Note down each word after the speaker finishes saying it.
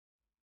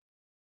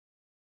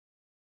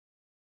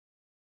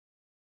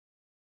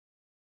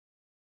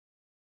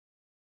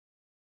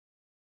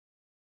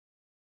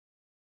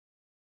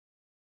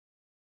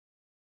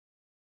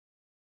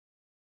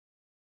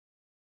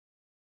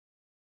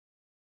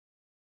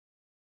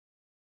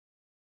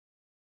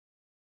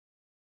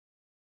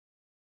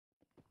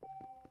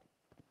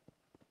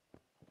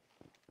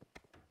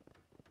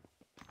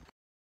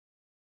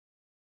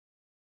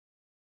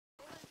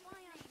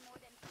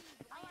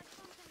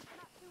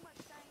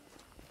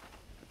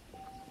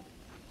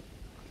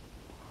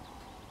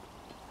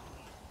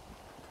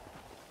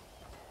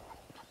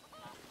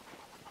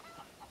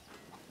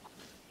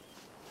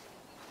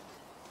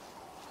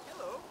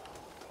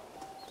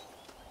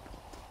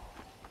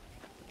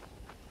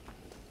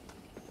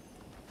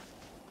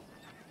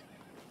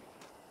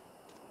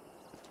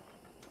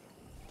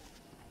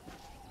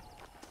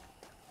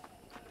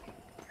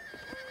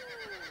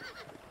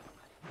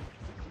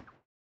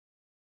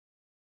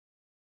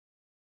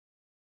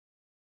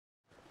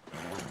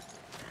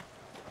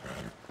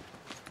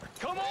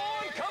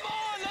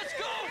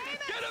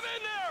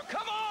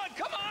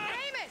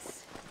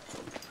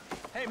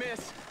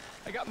miss.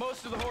 I got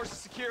most of the horses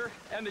secure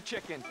and the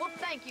chicken. Well,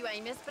 thank you,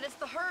 Amos, but it's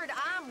the herd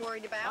I'm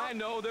worried about. I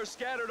know, they're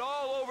scattered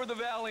all over the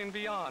valley and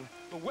beyond.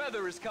 The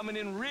weather is coming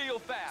in real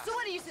fast. So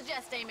what do you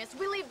suggest, Amos?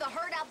 We leave the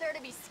herd out there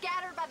to be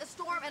scattered by the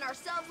storm and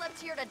ourselves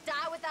left here to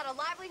die without a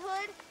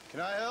livelihood?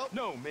 Can I help?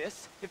 No,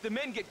 miss. If the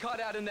men get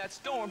caught out in that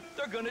storm,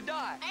 they're gonna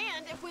die.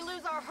 And if we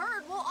lose our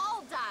herd, we'll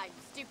all die, you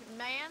stupid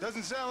man.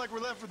 Doesn't sound like we're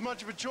left with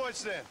much of a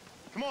choice then.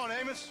 Come on,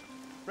 Amos.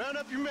 Round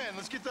up your men.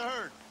 Let's get the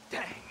herd.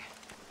 Dang.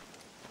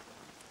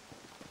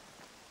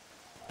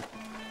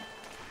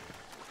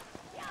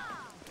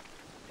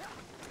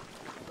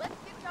 Let's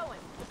get going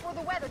before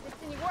the weather gets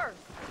any worse.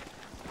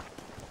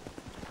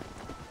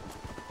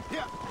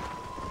 Yeah.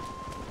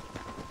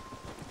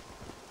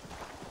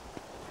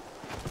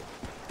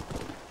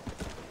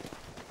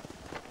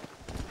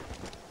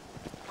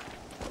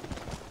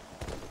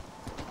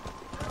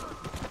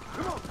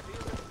 Come on.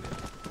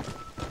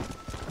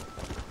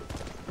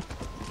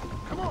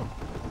 Come on.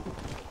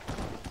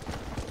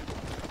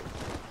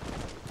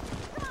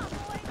 Come on,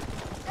 boys.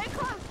 Stay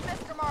close,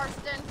 Mr.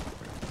 Marston.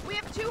 We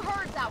have 2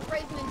 herds out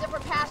grazing in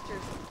different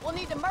pastures. We'll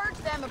need to merge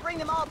them and bring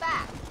them all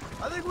back.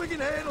 I think we can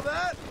handle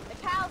that. The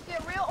cows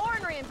get real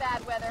ornery in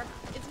bad weather.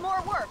 It's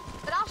more work,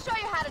 but I'll show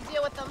you how to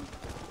deal with them.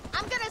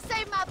 I'm gonna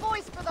save my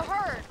voice for the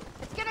herd.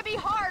 It's gonna be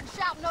hard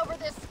shouting over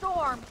this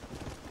storm.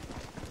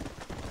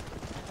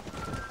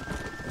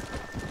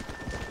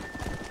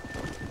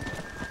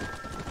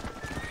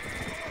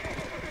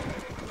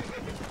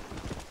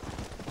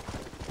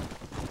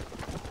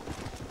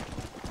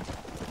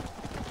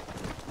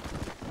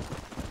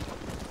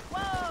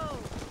 Whoa!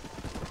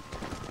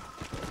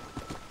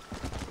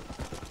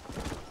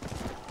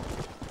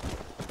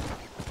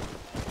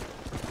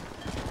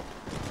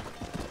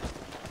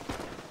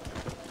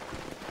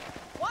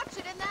 Watch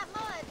it in that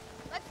mud.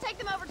 Let's take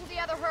them over to the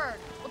other herd.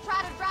 We'll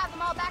try to drive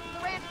them all back to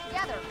the ranch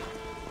together.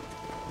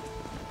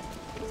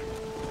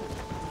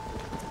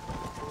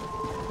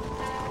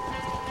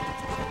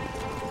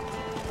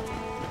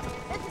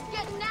 This is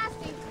getting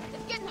nasty.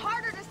 It's getting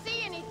harder to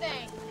see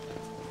anything.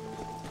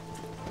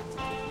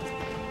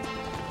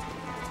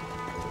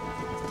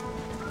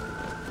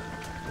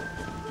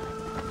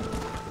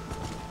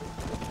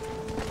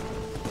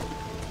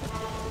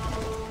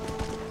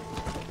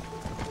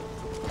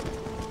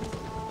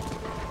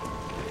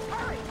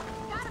 Hurry!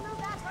 Gotta move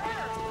that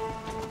herd.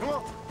 Come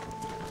on.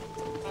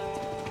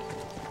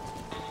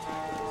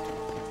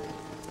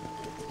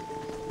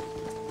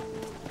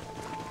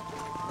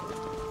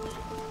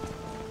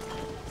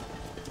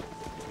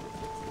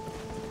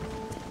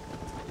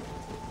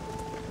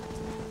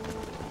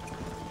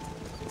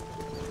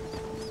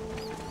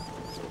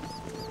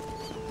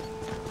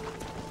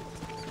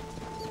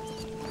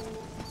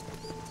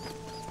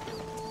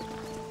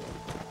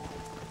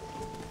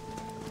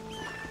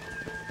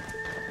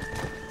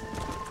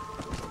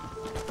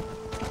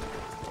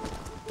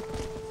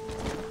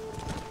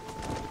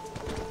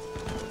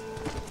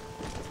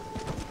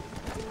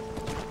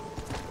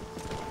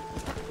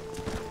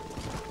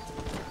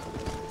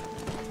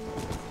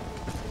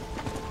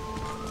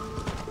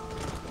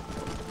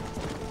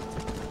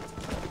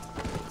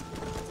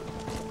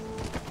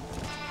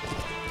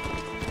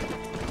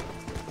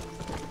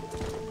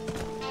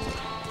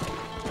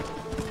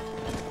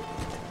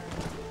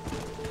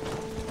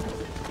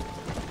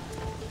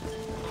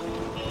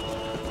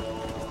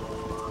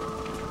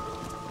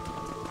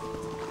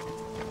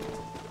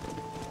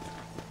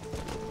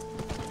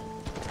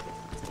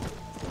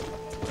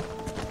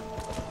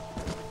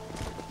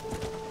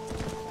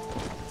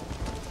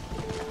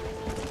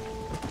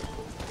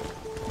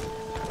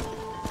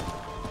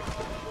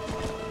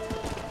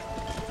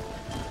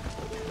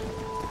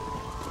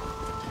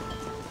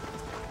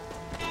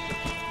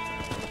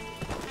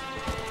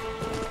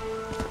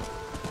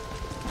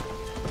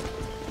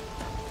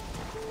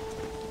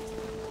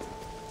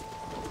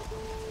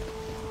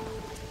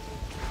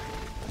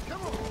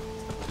 Come on.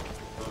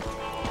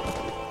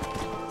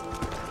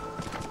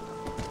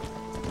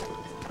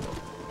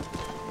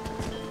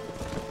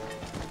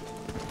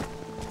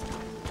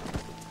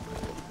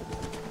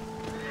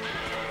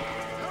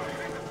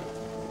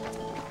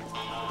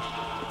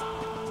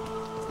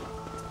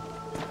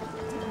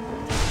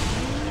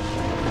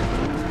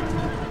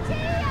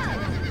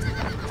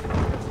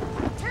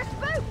 They're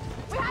spooked!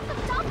 We have to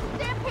stop the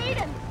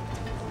stampeding!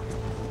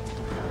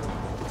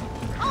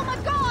 Oh my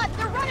god!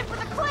 They're running for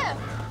the cliff!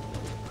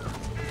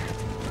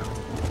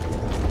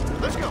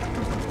 Let's go.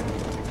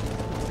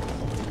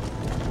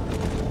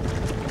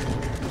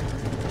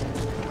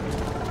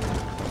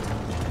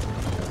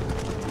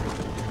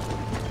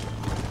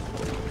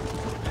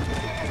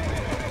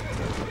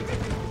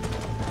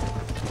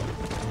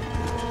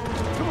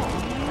 Come on.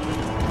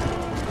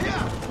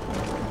 Yeah.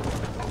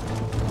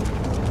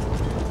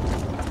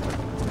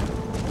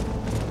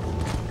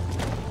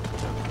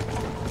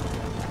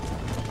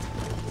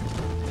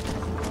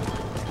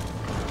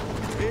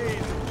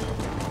 Easy.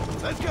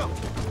 Let's go.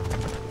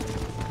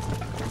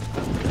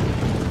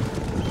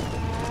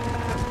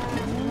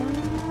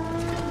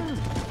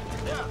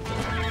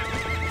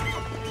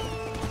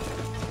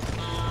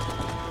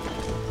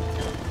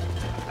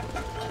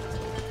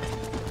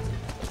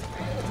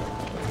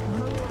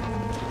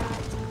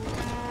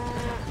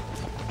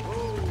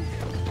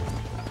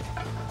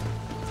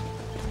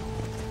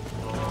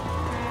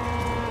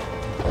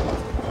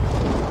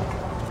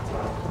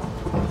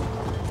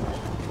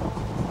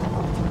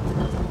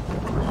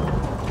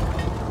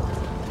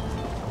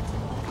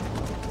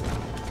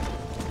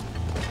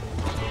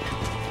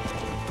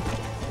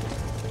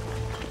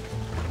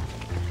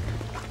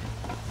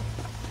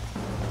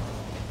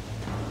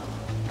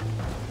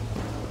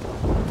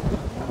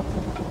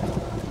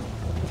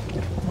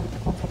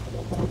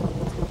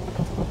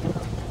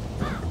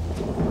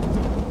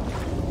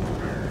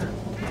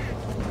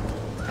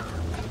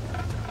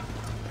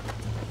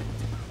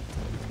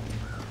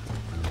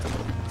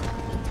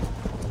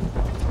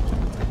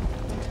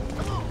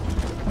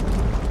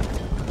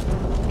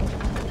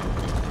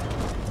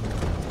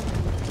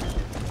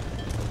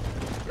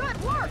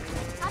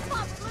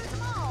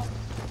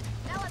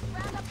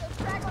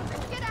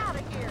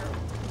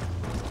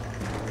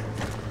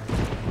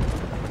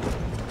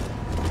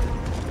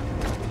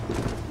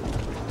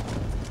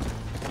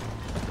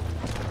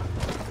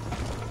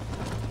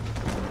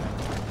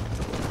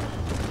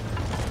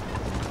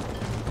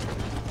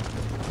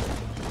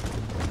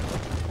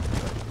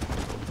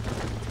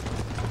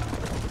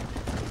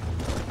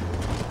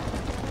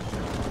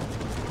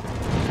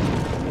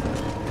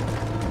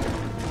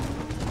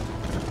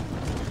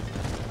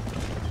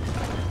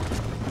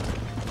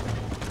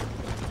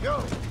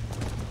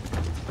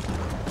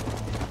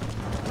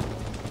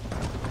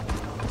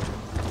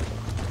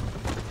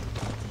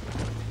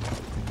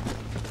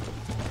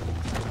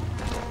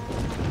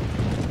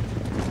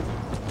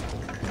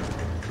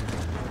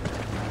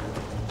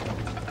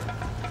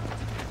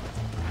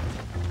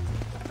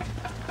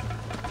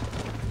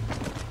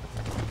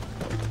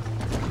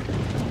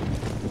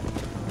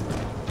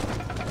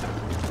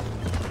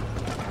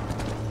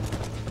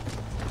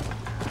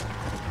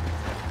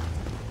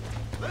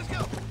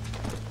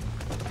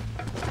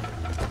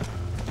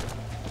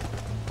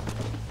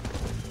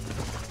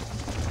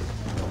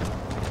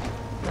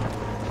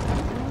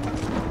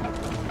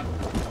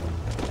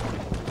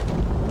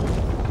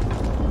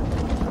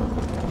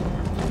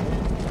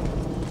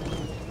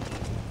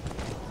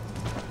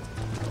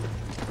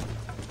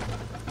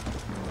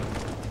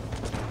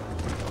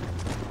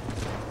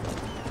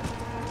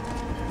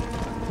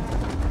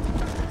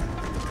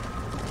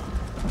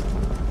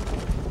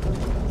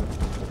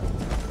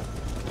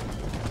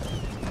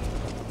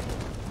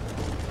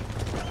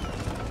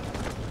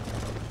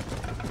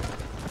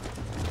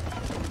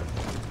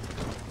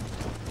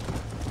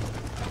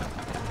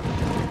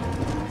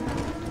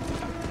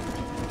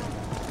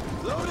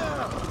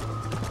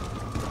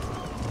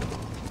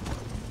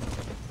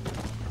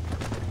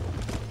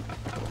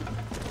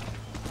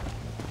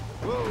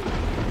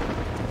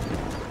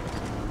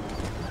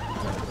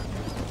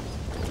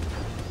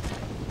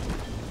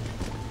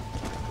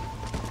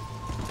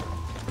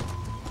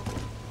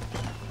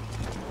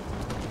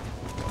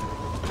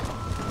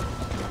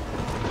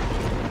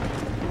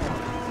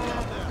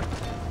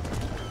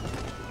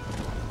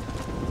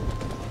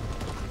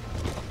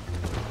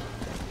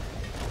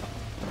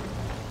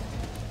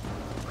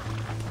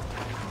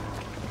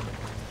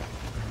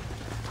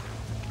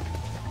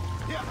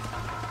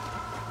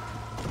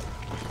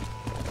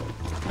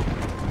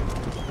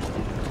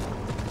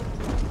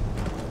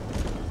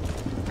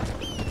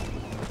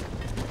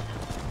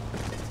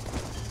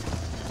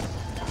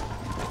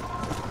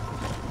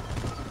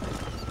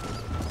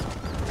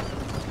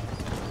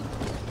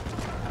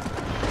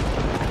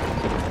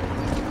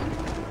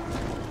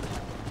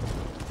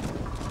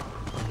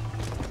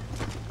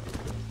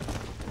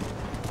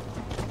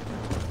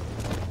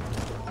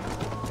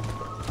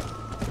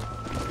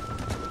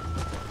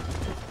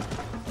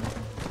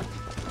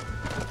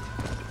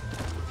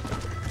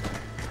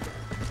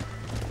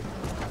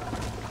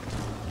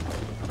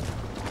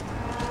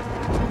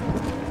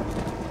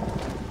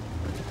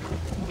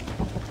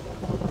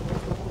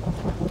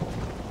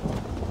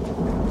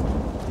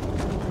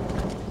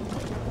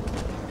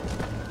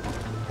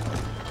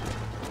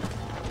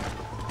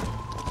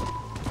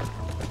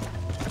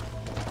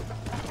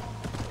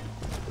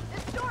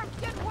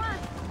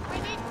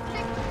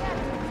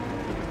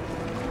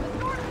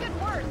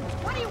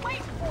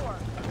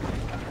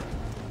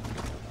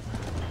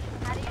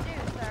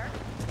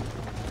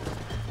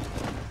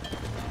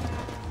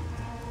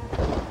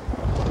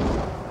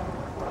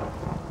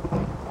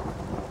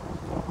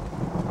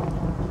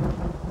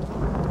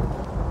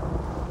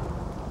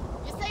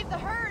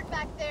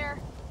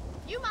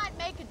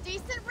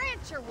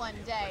 one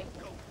day.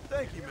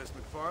 Thank you, Miss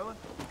McFarland.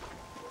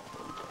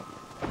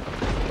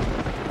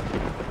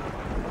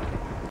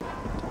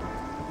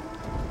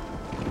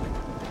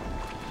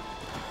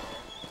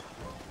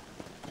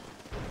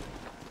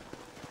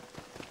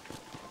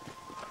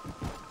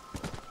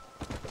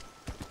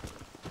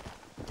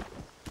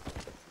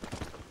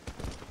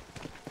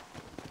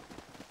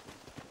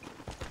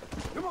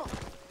 Come on.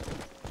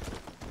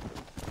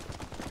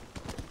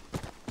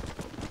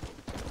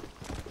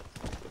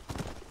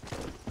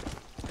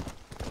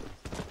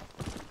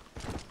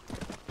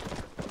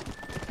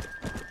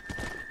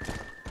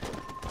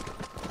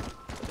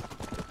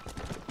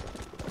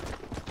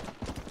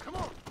 Come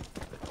on.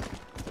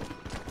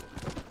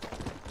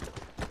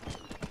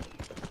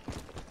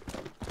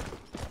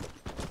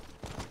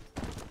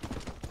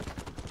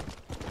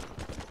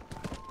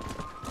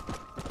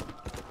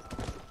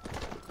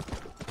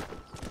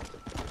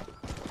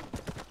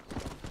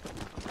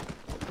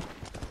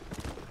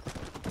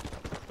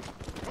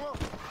 Come on.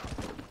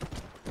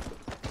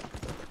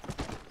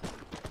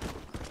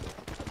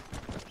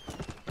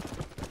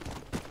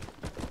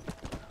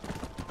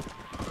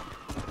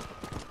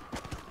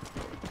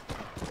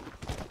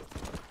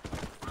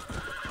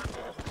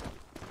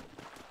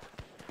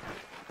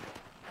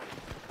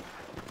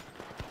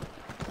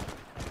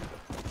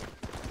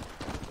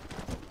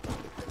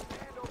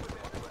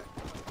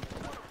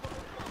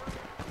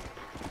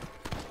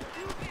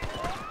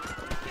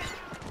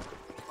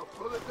 A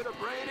bullet to the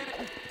brain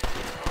in it.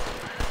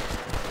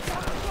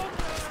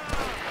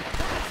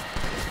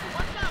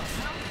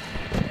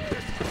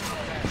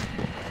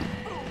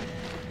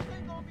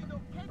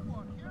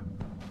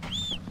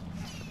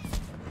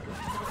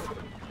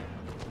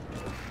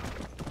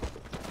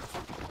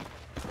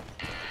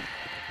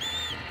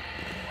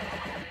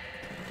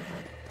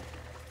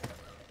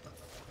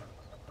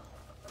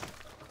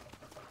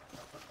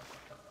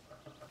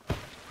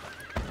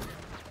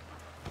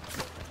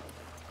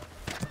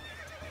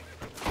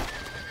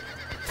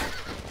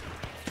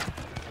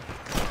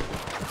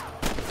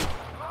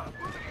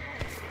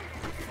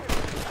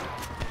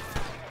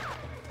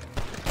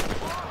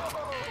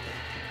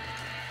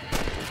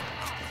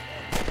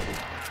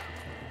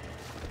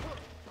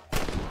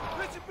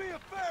 This would be a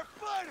fair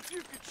fight if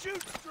you could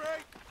shoot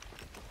straight.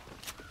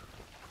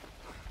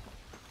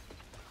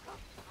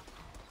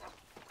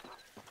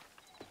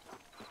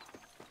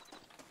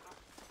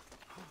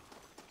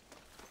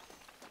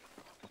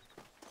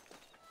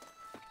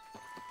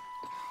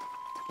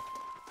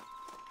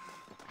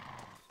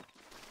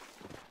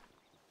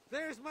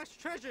 There's much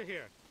treasure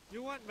here.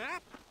 You want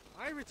map?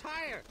 I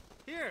retire.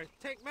 Here,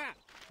 take map.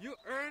 You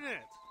earn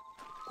it.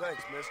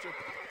 Thanks, mister.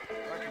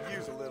 I could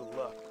use a little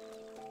luck.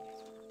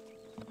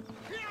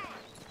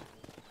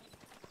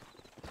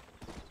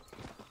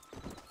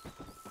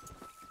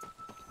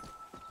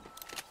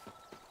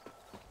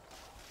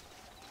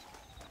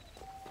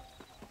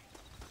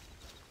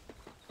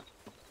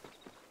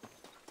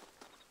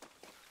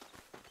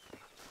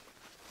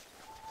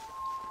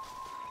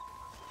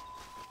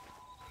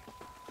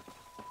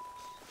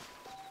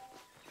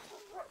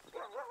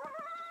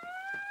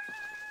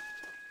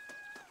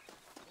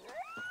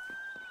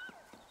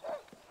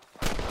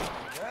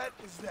 That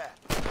is that.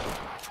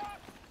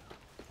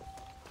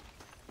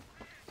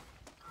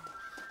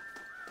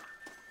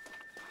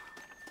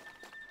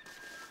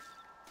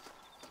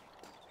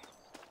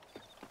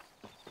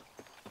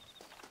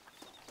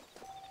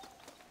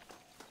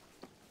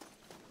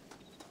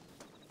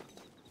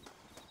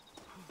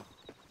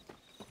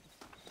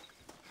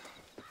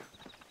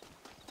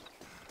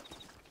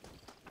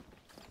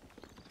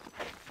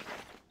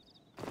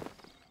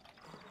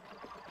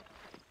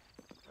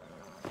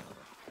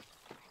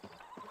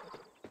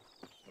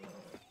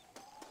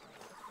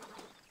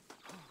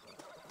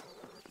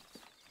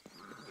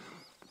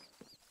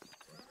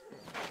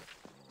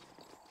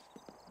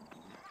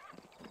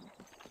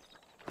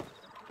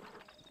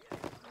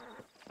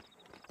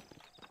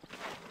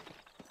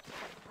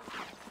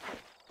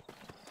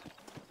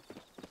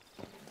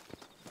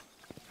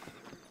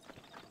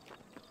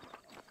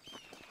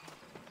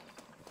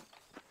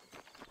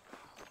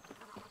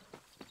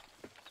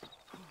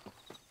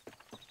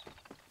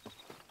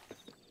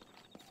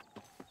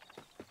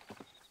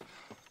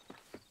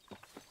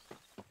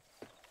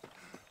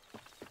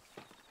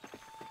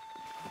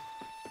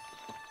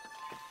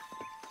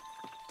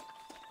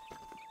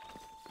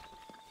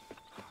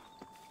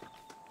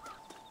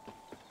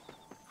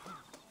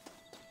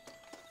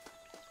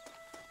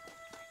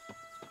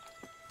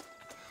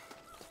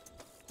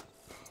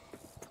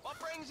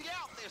 Brings you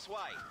out this way?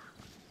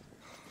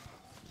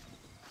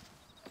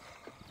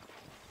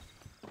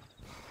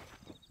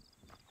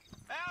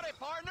 Howdy,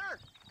 partner.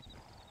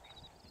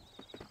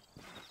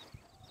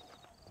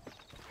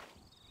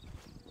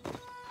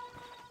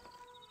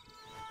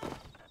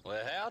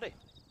 Well, howdy.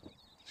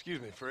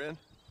 Excuse me, friend.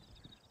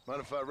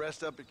 Mind if I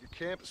rest up at your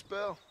camp a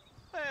spell?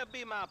 Well, it'd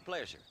be my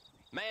pleasure.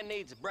 Man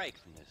needs a break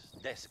from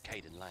this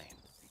desiccated land.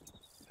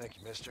 Thank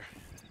you, mister.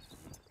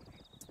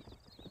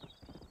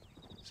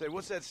 Say,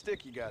 what's that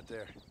stick you got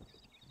there?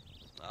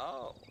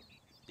 Oh,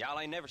 Y'all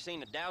ain't never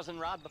seen a dowsing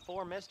rod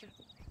before, mister?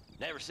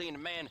 Never seen a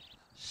man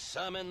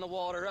summon the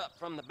water up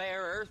from the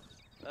bare earth?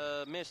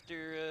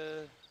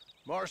 Mr.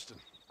 Marston.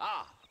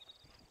 Ah.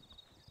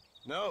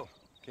 No,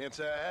 can't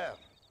say I have.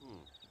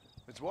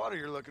 It's water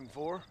you're looking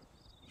for.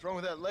 What's wrong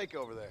with that lake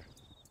over there?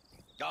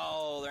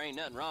 Oh, there ain't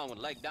nothing wrong with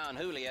Lake Don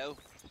Julio.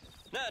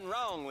 Nothing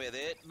wrong with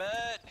it,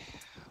 but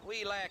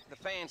we lack the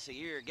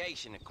fancy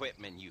irrigation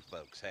equipment you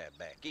folks have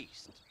back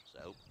east,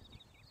 so...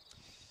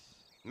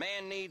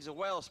 Man needs a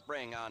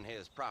wellspring on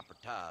his property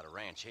to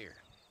ranch here.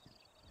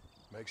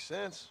 Makes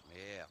sense.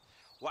 Yeah.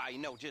 Why, you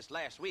know, just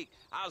last week,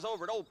 I was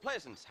over at old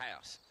Pleasant's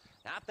house.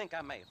 Now, I think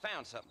I may have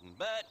found something,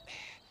 but...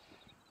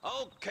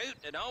 Old coot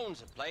that owns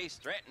the place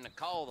threatened to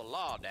call the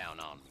law down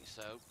on me,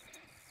 so...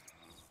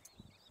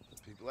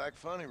 People act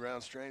funny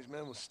around strange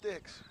men with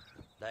sticks.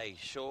 They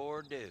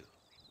sure do.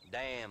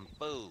 Damn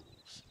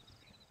fools.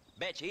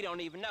 Bet you he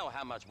don't even know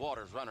how much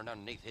water's running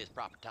underneath his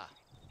property.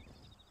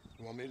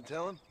 You want me to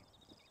tell him?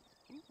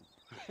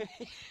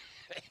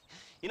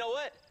 You know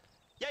what?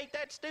 You ain't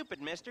that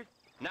stupid, mister.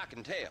 And I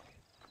can tell.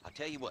 I'll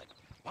tell you what.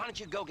 Why don't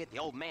you go get the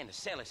old man to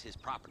sell us his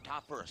property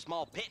for a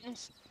small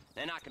pittance?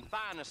 Then I can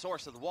find the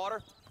source of the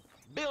water,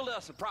 build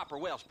us a proper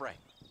wellspring.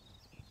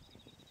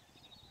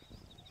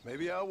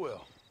 Maybe I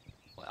will.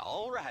 Well,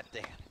 all right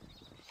then.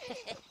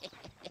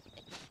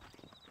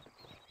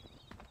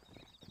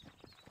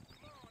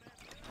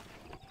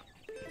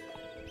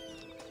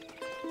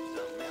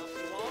 Something else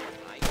you want,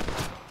 mate?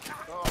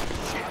 Oh,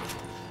 shit!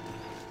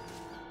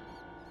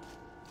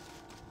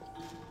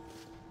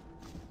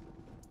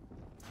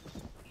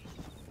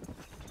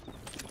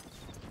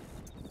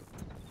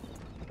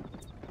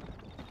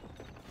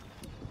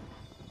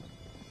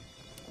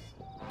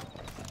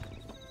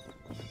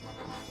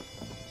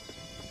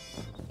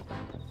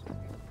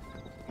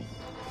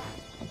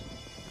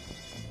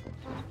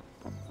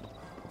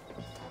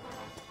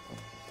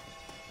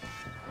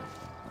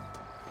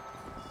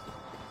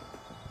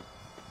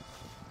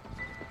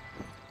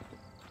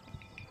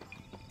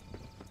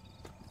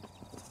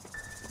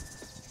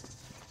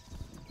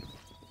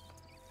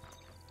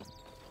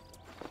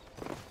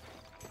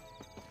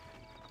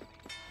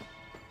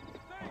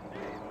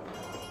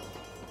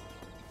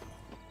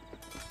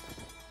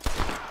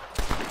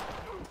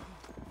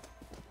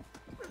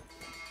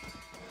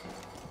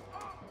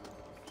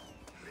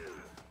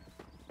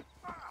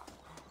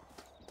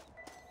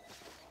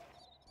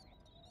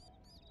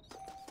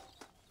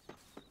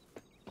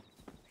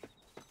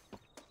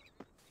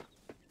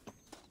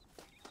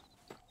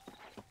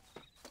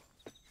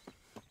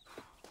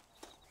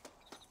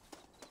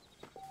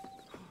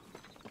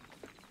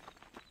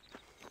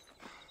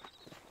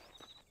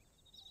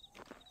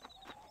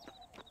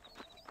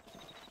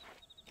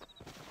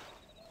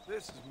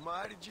 This is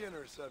mighty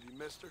generous of you,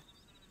 mister.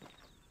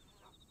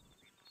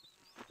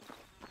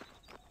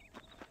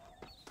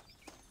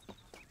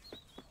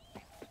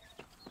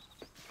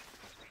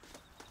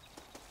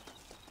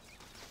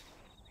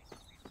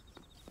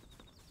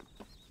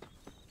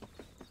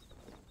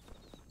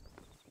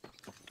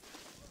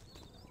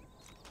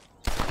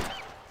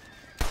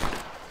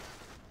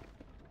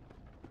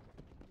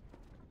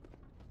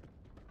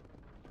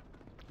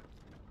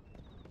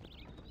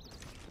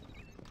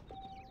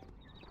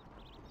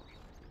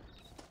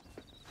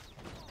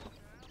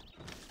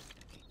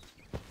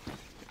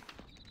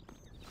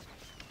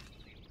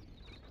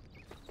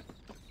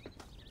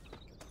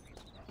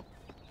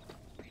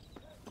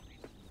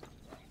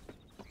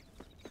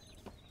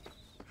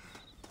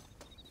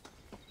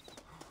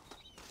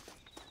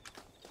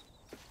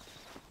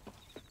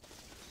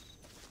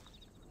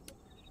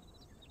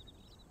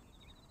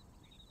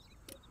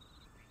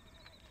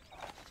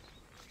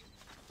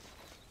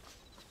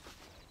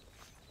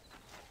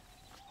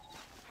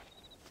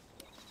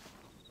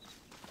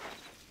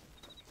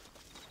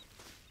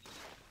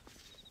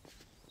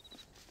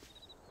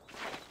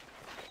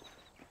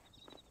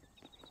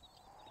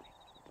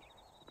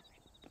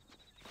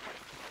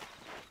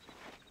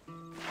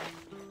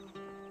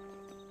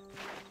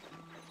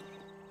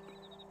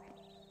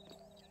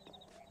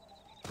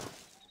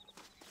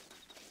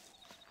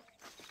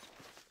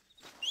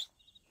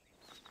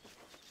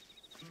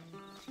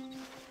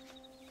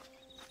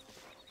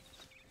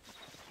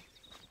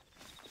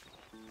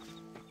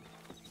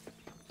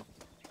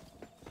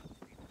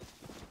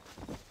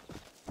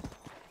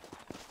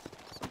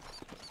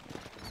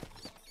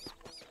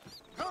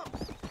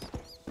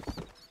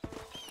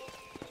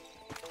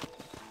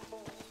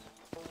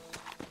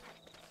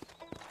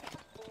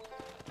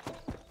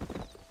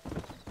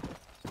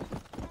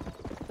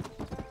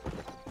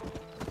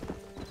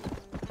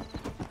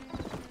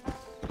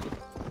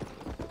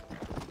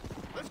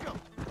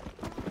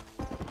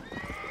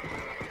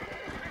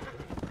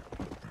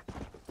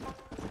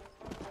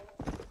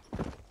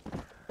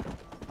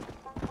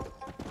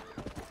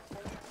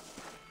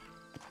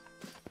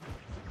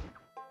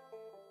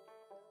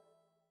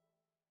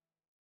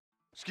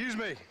 Excuse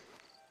me.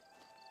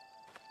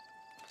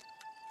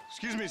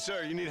 Excuse me,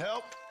 sir. You need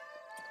help?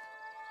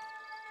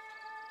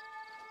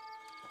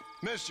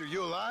 Mister,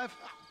 you alive?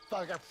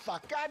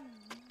 fuck. God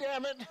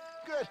damn it.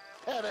 Good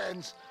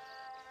heavens.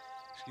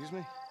 Excuse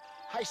me?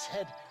 I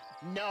said,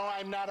 no,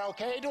 I'm not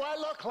okay. Do I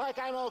look like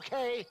I'm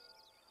okay?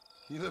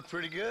 You look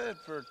pretty good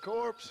for a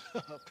corpse.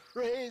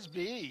 Praise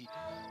be.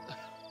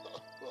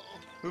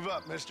 Move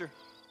up, mister.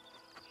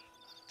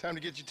 Time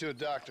to get you to a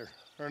doctor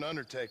or an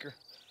undertaker.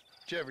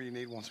 Whichever you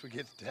need once we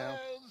get to town.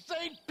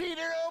 St.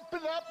 Peter,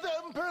 open up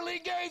them pearly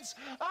gates.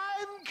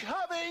 I'm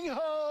coming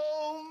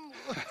home.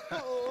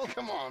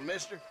 Come on,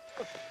 mister.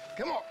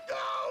 Come on.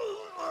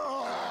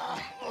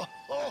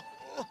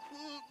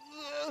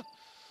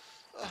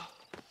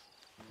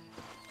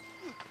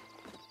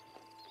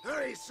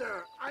 Hurry,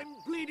 sir. I'm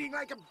bleeding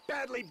like a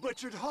badly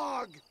butchered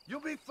hog.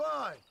 You'll be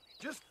fine.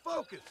 Just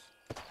focus.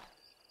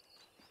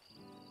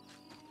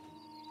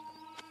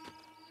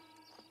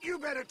 You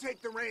better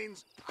take the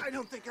reins. I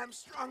don't think I'm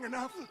strong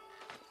enough.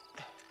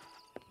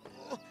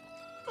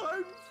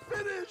 I'm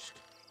finished.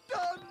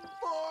 Done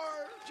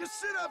for.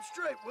 Just sit up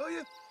straight, will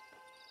you?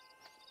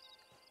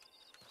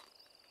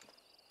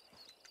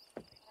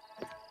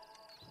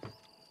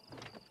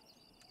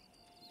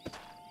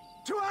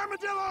 To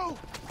Armadillo!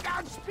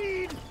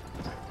 Godspeed!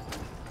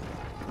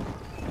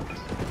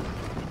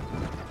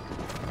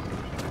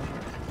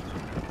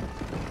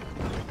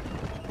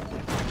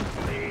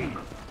 We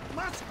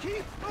must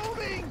keep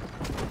moving!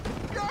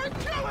 You're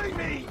killing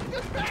me!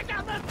 Get back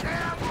on the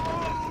damn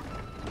road!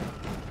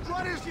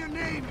 What is your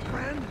name,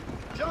 friend?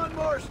 John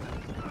Marston.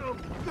 Oh,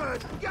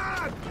 good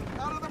God!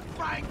 Out of the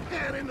frying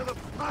pan into the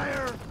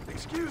fire!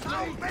 Excuse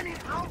How me. many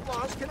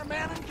outlaws can a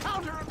man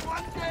encounter in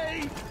one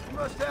day? You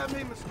must have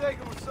me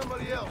mistaken with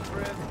somebody else,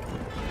 friend.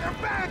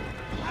 They're back!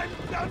 I'm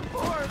done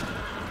for!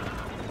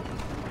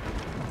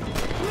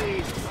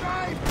 Please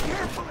drive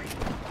carefully!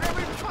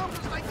 Every pump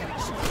is like getting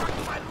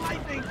struck by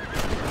lightning!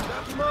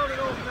 Stop moaning,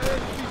 old man.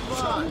 You'll be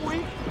So fine.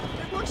 weak!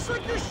 It looks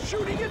like you're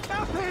shooting at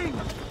nothing!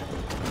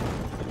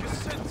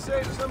 Just sit and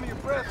save some of your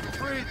breath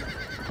for breathing.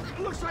 It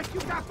looks like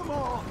you got them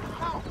all!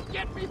 Now,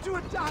 get me to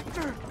a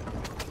doctor!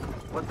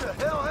 What the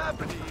hell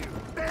happened to you?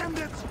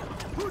 Bandits!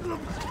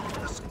 Hoodlums!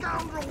 The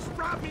scoundrels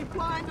robbed me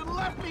blind and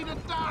left me to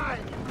die!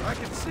 I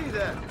can see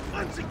that.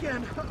 Once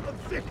again, a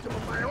victim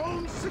of my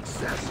own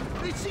success.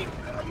 They see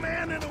a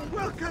man in a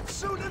well-cut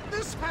suit and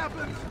this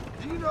happens.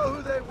 Do you know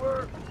who they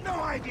were?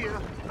 No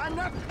idea. I'm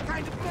not the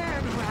kind of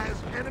man who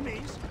has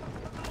enemies.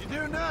 You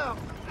do now.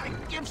 I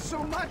give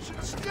so much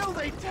and still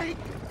they take.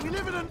 We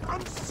live in an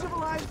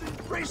uncivilized and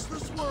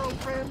graceless world,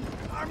 friend.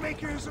 Our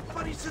maker has a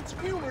funny sense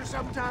of humor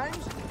sometimes.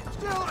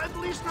 Still, at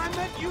least I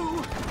met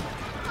you.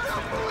 I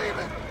don't believe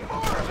it.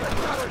 More of the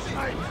gutter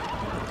sight.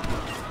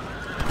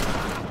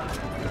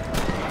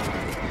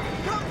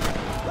 Come,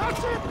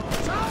 that's it.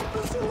 Sound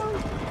the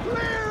salute.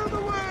 Clear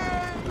the way.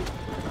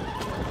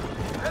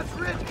 That's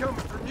rich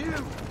coming from you.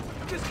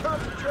 Just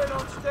concentrate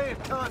on staying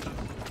conscious.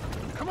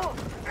 Come on.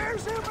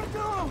 There's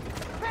Armadillo.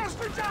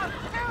 Faster, John.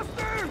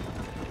 Faster.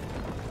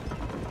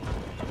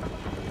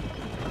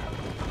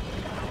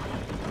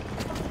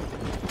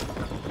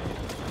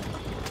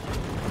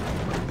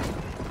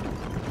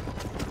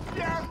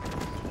 Yeah,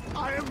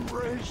 I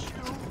embrace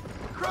you.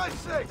 For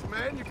Christ's sakes,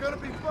 man, you're gonna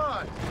be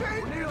fine.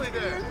 Take We're nearly me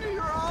there. into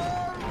your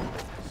arms.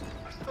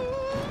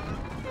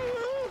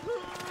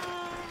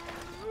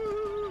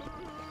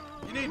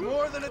 You need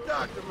more than a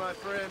doctor, my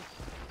friend.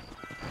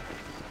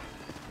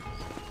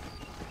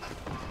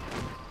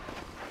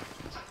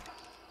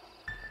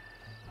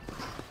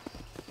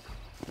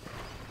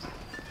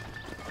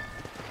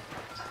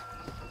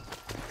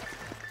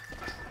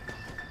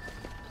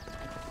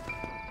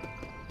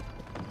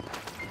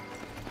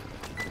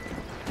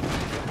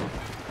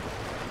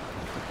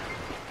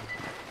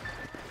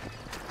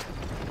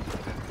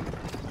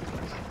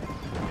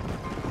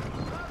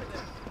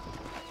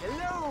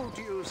 Hello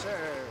to you, sir.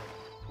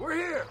 We're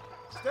here.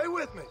 Stay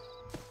with me.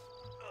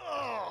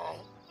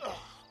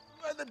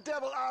 Where the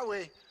devil are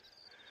we?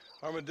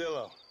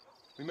 Armadillo.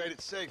 We made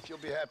it safe, you'll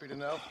be happy to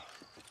know.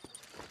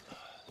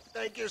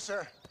 Thank you,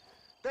 sir.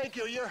 Thank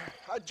you. You're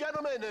a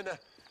gentleman and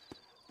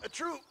a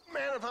true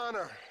man of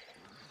honor.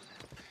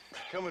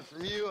 Coming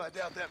from you, I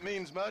doubt that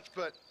means much,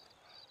 but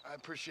I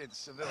appreciate the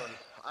civility.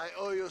 I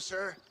owe you,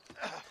 sir.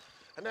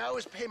 And I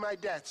always pay my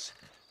debts.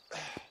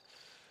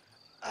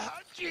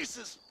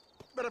 Jesus.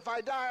 But if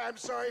I die, I'm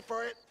sorry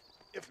for it.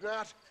 If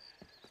not,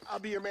 I'll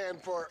be your man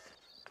for...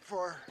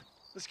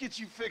 Let's get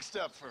you fixed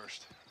up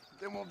first.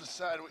 Then we'll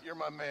decide what you're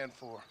my man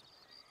for.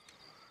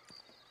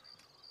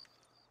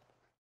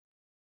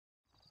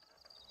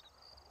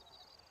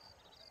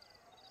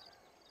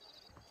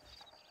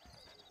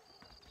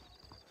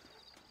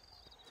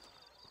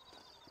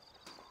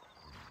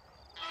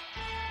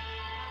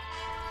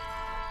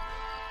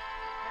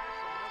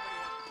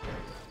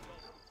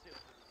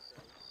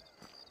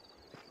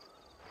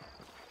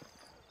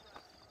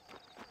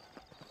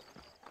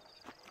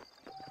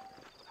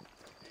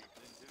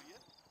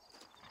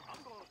 I'm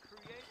going to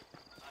create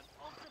an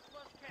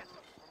ultra-plus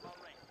castle for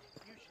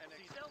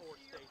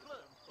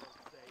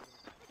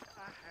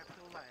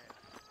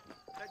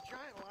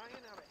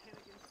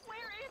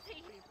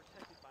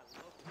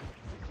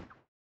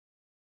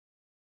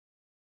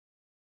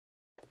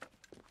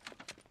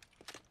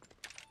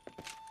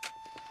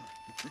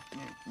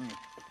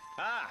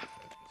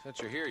Since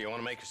you're here, you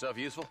want to make yourself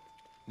useful?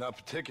 Not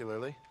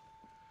particularly.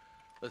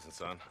 Listen,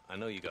 son, I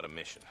know you got a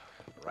mission.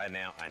 But right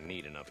now, I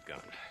need another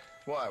gun.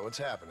 Why? What's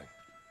happening?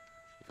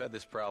 We've had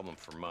this problem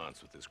for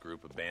months with this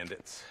group of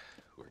bandits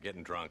who are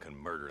getting drunk and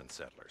murdering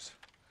settlers.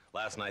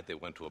 Last night, they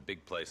went to a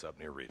big place up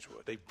near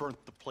Ridgewood. They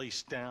burnt the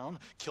place down,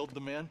 killed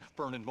the men,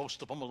 burning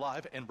most of them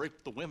alive, and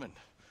raped the women.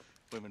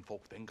 Women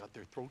folk then got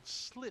their throats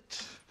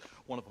slit.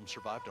 One of them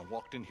survived and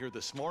walked in here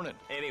this morning.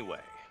 Anyway,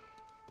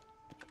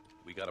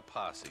 we got a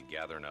posse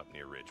gathering up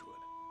near Ridgewood.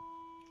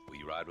 Will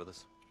you ride with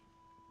us?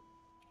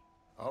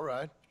 All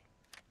right.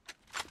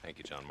 Thank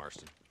you, John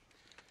Marston.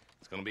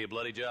 It's gonna be a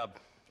bloody job.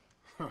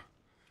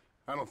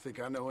 I don't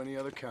think I know any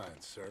other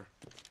kind, sir.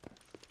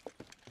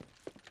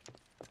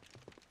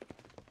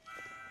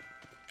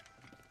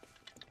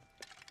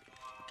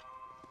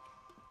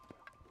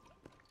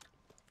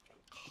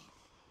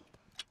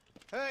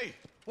 Hey,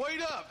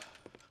 wait up!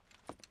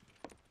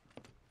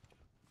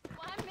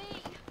 Why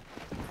me?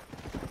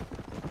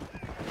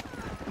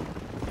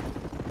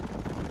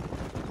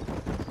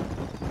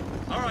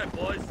 All right,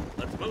 boys,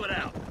 let's move it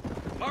out.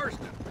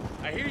 Marston,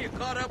 I hear you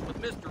caught up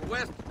with Mr.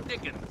 West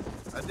Dickens.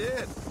 I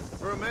did.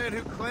 For a man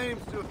who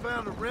claims to have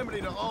found a remedy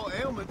to all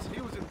ailments,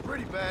 he was in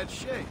pretty bad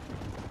shape.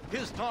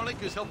 His tonic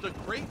has helped a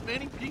great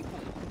many people.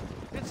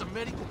 It's a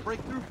medical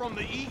breakthrough from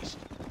the East,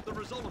 the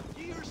result of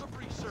years of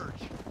research.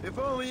 If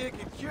only it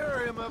could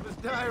cure him of his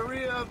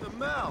diarrhea of the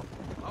mouth.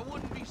 I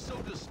wouldn't be so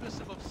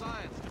dismissive of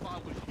science if I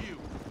was you.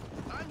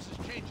 Times is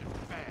changing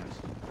fast.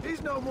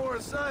 He's no more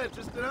a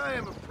scientist than I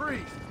am a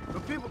priest.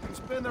 But people can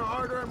spend their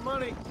hard-earned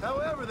money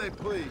however they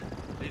please.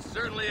 He's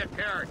certainly a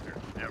character,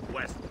 that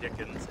West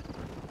Dickens.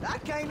 I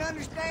can't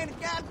understand a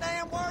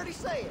goddamn word he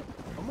said.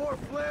 A more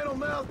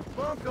flannel-mouthed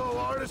bunco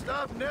artist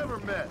I've never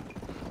met.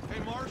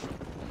 Hey, Marshal,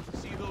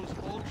 see those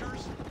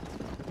vultures?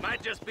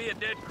 Might just be a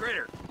dead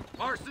critter.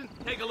 Marston,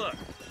 take a look.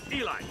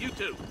 Eli, you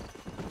too.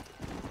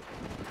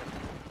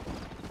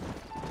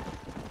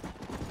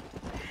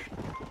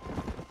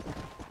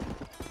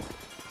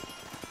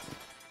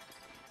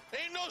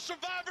 Ain't no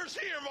survivors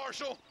here,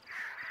 Marshal!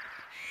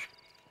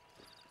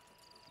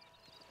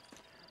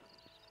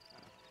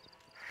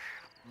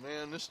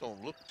 Man, this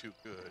don't look too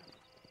good.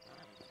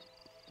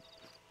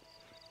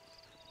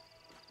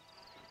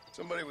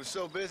 Somebody was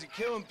so busy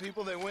killing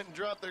people, they went and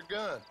dropped their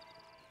gun.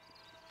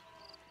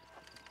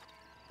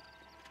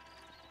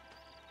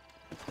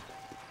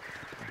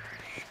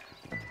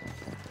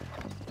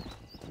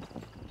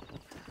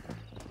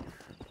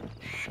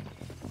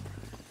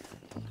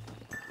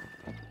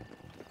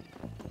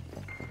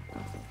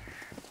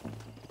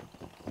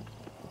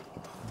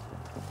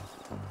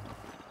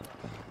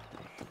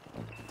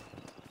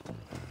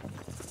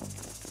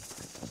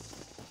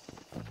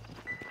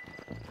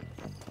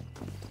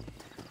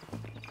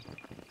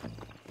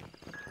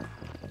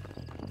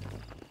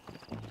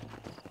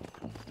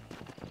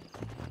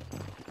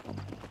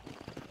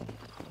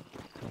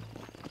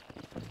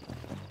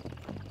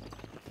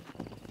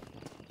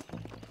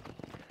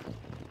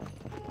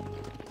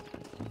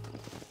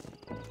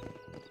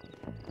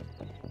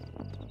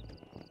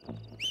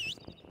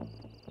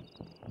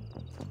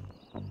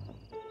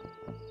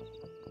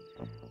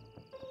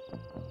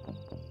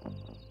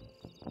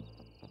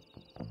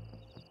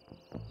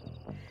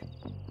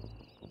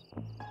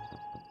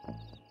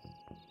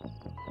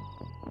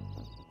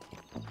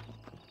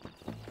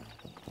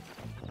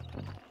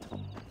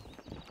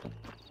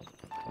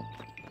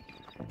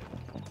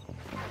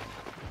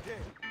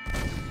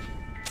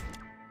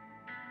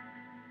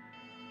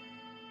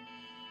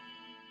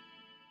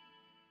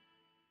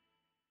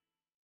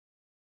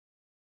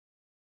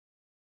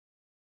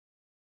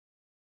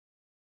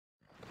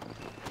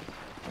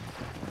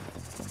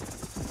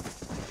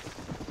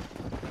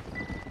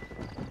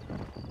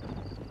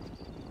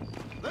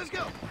 Let's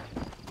go!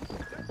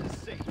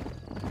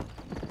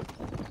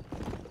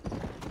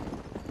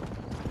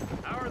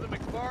 How are the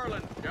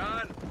McFarlands,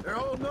 John? They're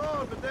holding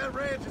on, but that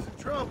ranch is in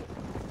trouble.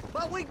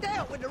 But we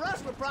dealt with the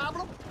rustler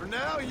problem. For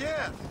now,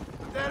 yes.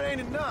 But that ain't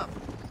enough.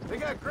 They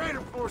got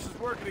greater forces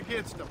working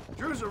against them.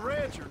 Drew's a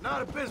rancher,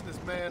 not a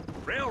businessman.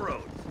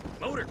 Railroads,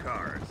 motor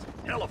cars,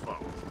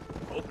 telephones.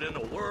 Opening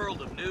a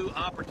world of new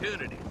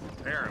opportunities,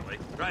 apparently.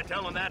 Try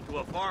telling that to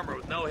a farmer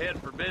with no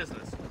head for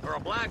business. Or a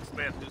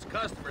blacksmith whose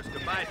customers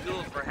can buy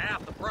tools for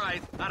half the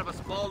price out of a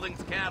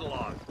Spaulding's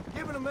catalog.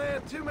 Giving a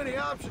man too many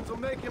options will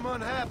make him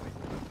unhappy.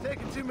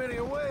 Taking too many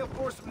away will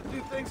force him to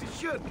do things he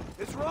shouldn't.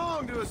 It's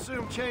wrong to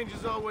assume change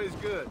is always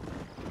good.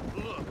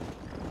 Look,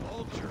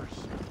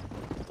 vultures.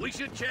 We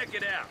should check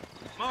it out.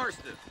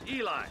 Marston,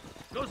 Eli,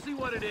 go see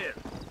what it is.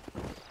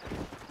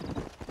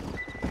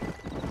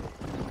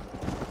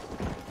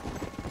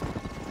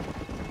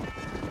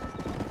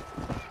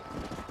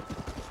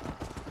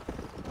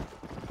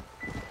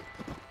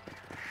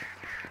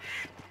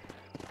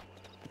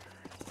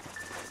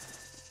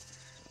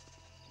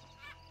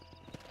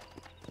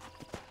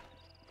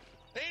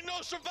 Ain't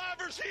no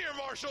survivors here,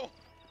 Marshal!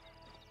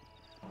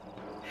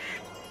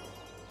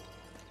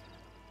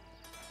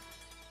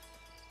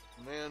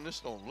 Man, this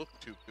don't look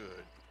too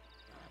good.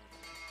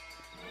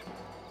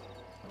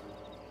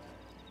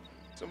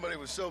 Somebody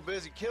was so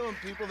busy killing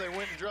people, they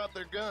went and dropped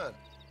their gun.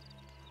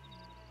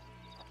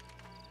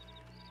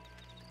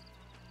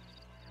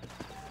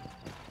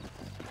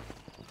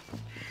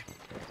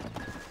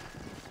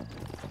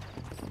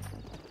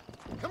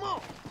 Come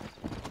on!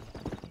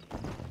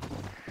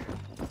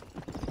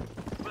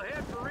 We'll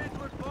head for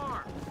Ridgewood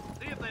Farm.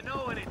 See if they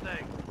know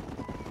anything.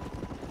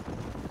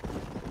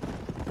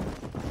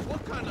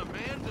 What kind of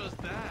man does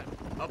that?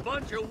 A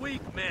bunch of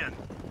weak men.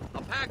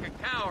 A pack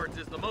of cowards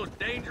is the most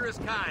dangerous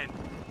kind.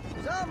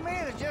 Some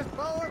men are just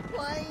born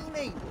plain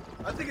evil.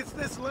 I think it's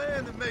this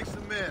land that makes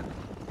them men,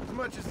 as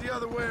much as the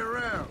other way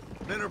around.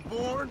 Men are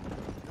born,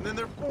 and then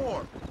they're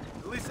formed.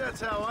 At least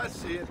that's how I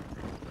see it.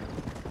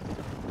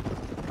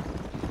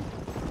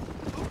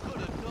 Who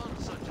could have done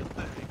such a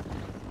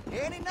thing?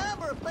 Any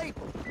number of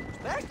people,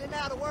 especially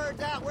now the word's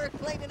out we're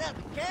cleaning up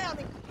the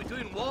county.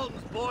 Between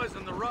Walton's boys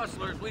and the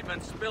rustlers, we've been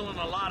spilling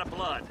a lot of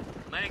blood.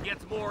 Man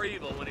gets more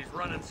evil when he's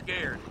running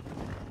scared.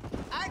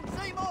 I can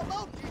see more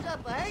vultures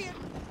up ahead.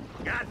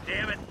 God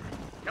damn it!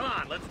 Come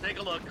on, let's take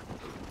a look.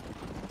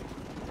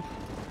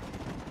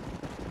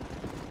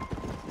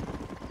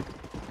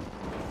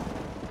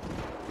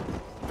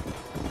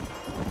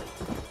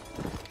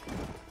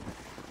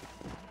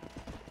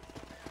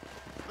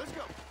 Let's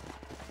go.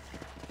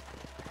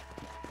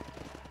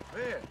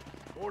 Man,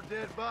 more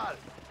dead bodies.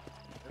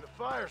 And the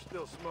fire's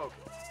still smoking.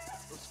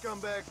 Those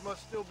scumbags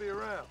must still be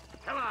around.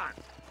 Come on!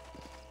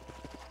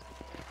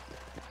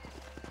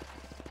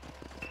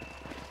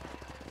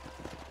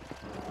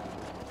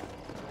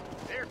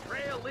 Their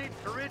trail leads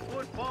to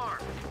Ridgewood Farm.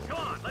 Come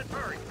on, let's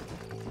hurry.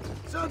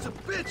 Sons of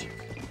bitches!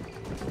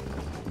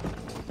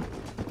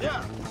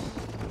 Yeah!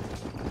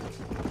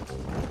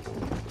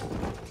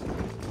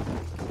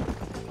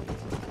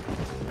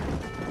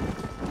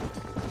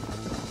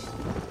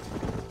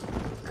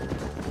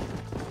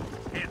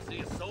 Can't see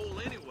a soul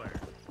anywhere.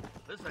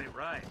 This ain't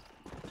right.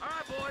 All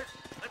right, boys,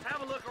 let's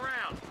have a look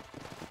around.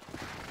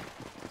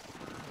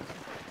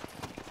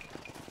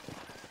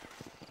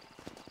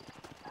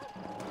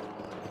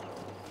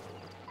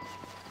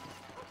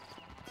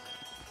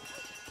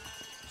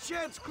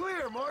 Shed's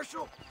clear,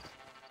 Marshal!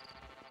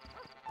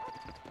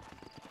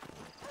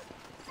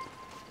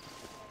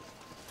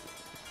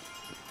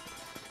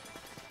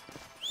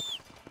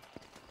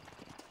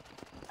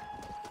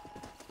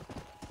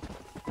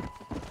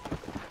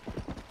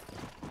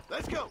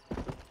 Let's go!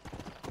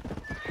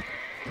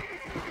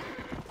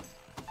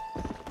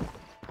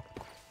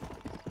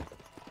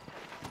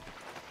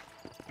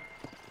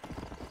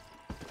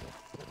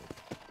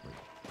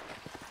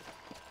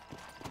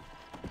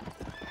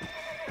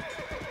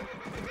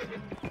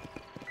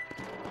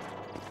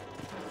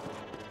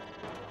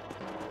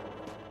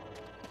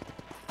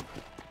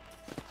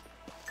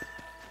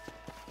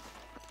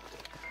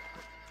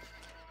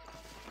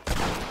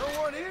 No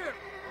one here!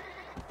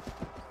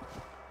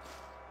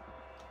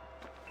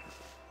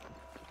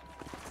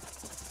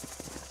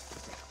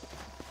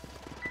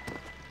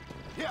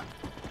 Yeah!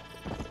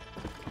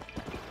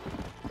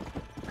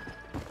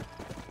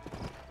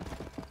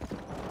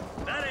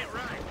 That ain't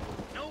right.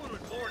 No one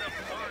would board up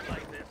a barn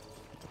like this.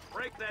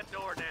 Break that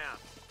door down.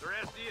 The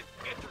rest of you,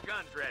 get your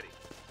guns ready.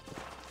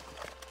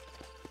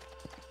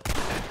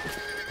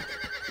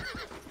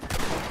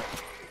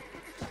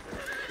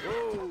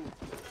 Whoa!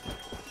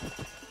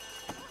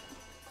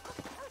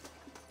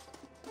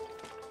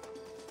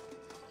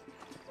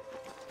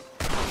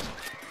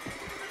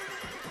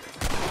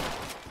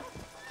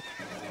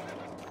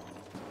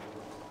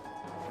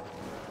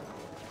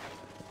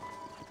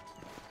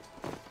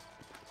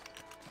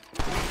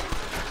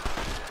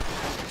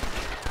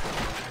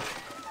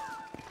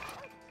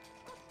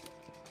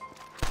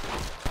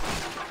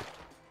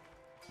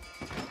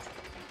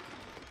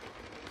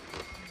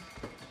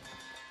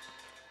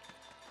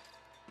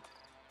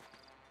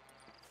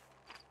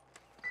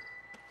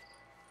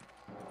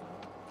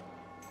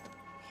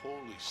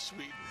 Holy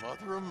sweet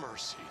mother of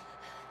mercy.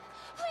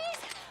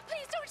 Please,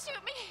 please don't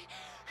shoot me.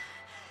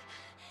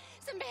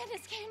 Some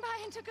bandits came by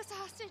and took us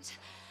hostage.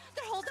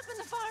 They're holed up in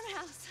the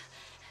farmhouse.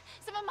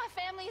 Some of my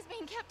family is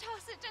being kept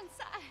hostage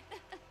inside.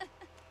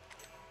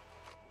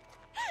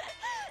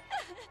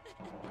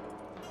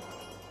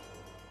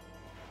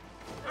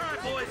 All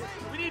right, boys,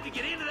 we need to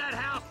get into that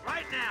house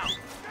right now.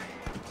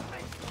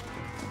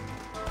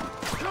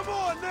 Come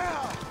on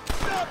now!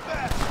 Stop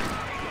that!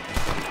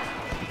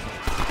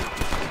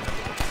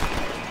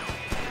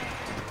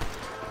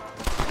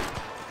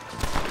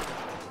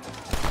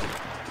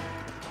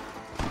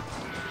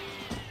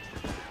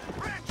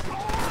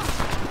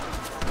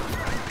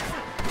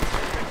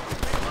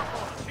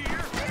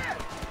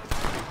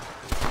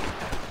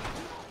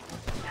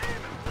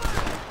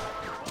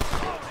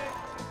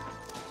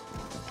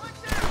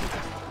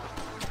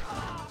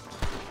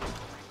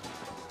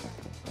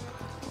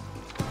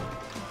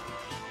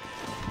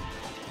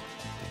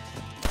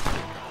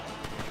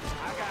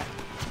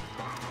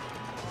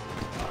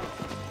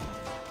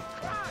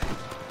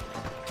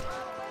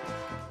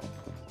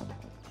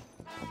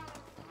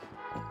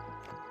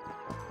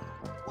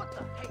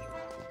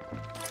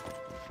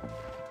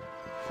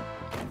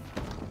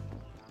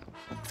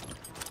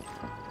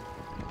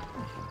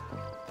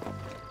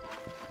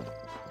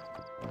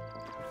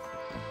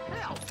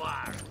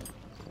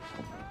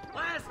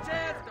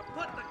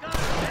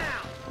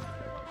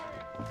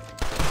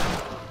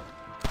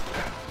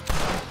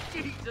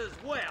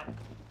 as well.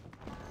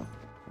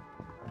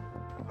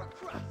 For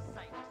Christ's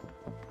sake.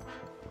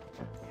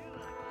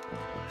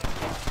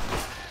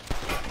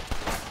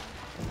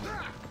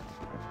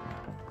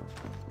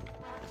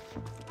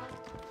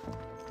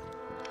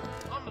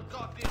 On the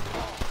goddamn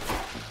wall.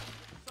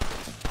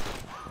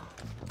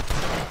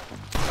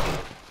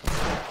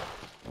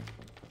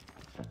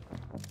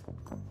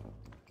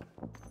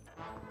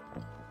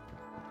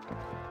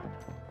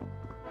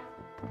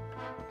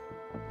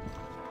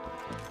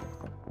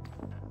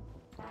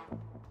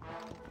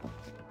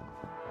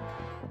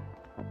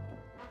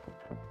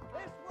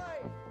 This way.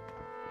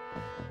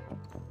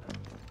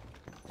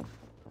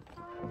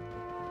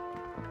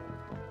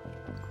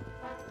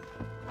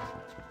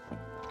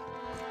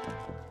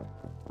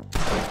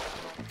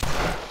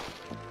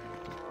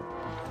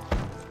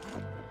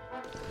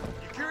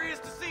 You curious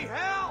to see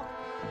hell?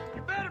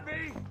 You better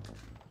be.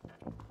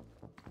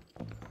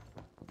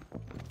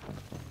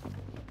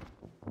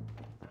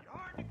 You're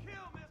hard to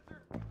kill,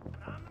 mister,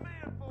 but I'm the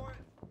man for it.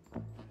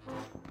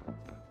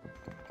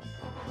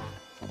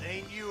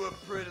 Ain't you a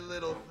pretty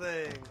little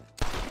thing?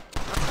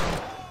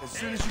 As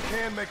soon as you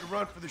can, make a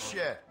run for the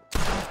shed.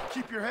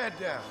 Keep your head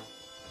down.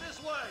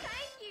 This way.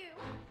 Thank you.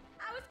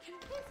 I was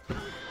convinced I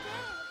was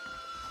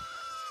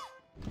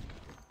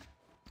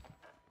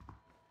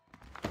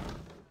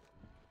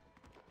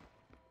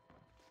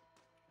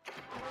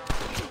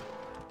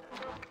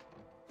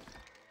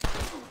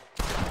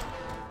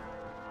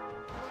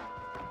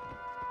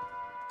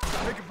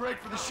dead. Make a break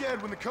for the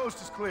shed when the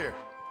coast is clear.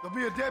 There'll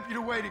be a deputy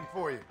waiting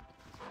for you.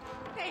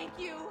 Thank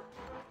you.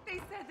 They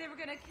said they were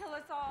gonna kill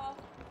us all.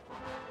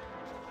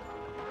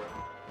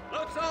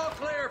 Looks all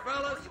clear,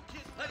 fellas.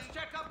 Let's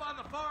check up on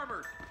the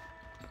farmers.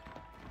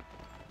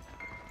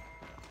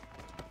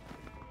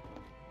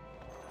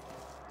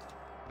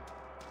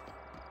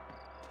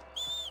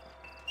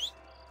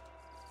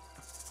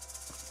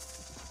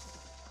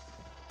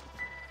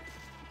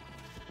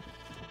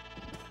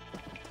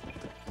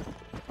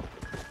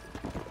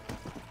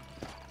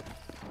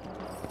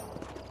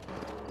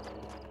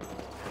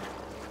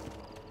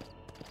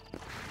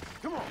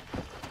 Come on.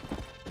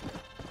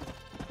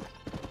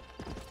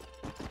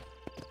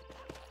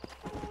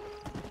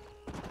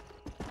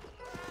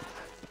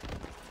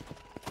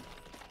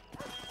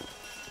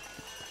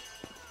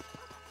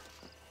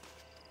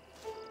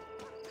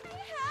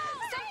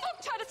 Some folk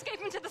tried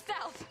escaping to the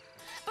south,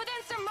 but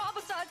then some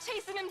robbers started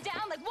chasing him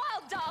down like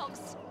wild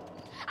dogs.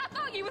 I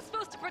thought you were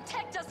supposed to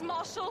protect us,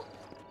 Marshal.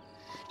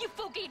 You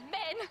folk ain't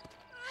men.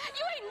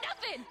 You ain't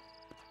nothing.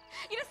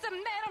 You're just a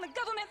man on a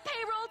government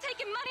payroll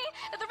taking money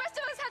that the rest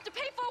of us have to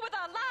pay for with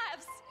our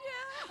lives.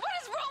 Yeah. What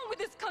is wrong with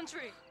this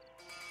country?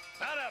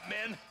 Shut up,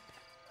 men.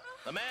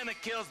 The man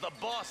that kills the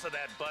boss of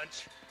that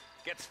bunch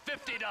gets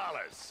 $50.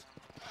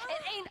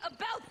 It ain't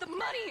about the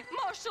money,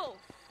 Marshal.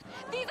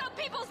 These are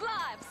people's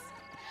lives.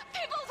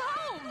 People's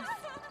homes.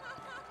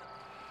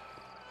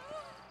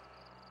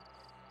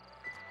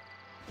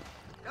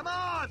 Come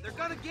on, they're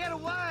gonna get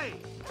away.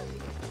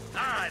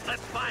 All right,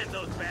 let's find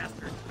those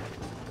bastards.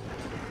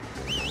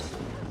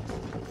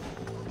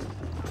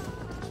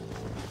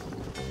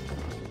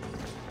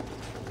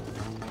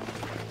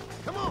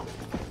 Come on.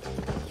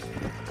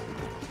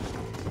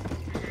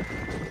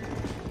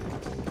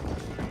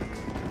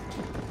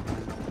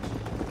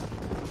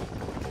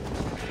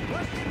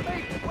 What's the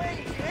bait that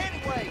waves you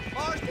anyway,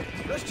 Marston?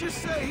 Let's just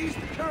say he's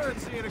the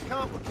currency in a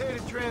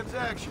complicated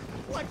transaction.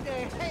 What the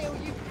hell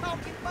you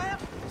talking about?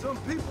 Some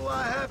people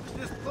I have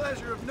the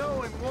displeasure of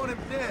knowing want him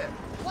dead.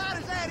 Why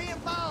does that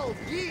involve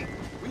you?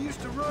 We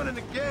used to run in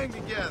a gang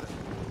together.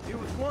 It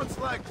was once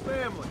like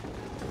family.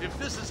 If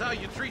this is how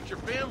you treat your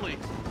family,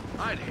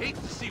 I'd hate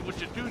to see what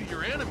you do to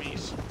your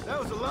enemies. That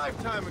was a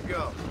lifetime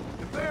ago.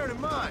 And bearing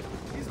in mind,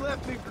 he's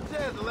left me for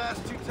dead the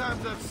last 2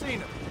 times I've seen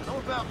him. I'm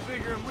about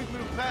figuring we've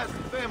moved past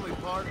the family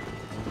part.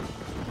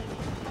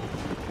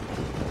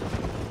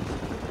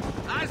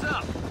 Eyes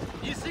up.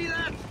 You see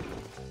that?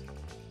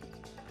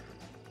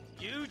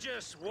 You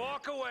just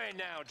walk away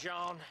now,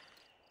 John.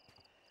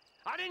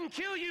 I didn't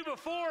kill you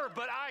before,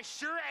 but I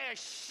sure as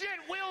shit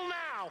will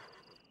now.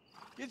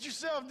 Get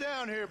yourself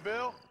down here,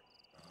 Bill.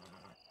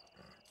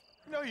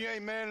 You know you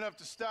ain't man enough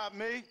to stop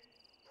me.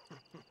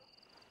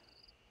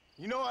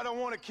 You know I don't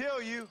want to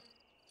kill you,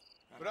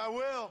 but I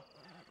will.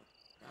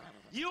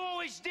 You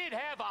always did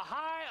have a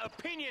high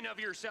opinion of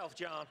yourself,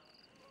 John.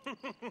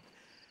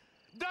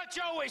 Dutch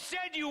always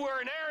said you were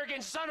an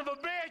arrogant son of a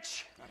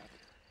bitch.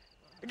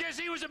 I guess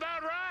he was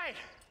about right.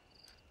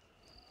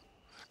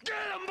 Get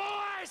him,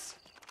 boys!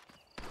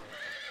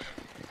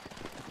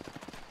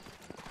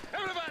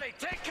 Everybody,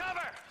 take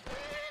cover!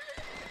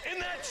 In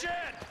that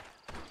shed!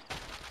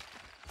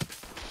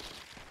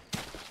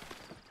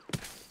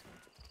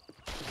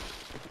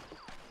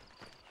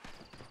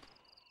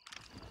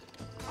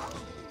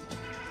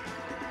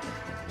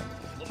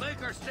 We'll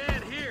make our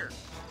stand here.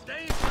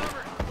 Stay in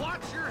cover.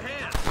 Watch your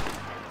head.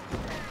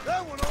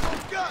 That one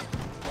almost got me.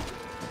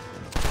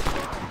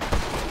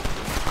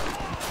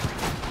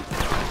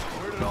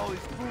 Where did all these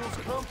fools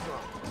come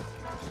from?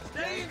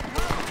 Stay in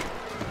cover.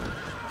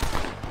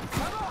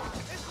 Come on,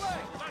 it's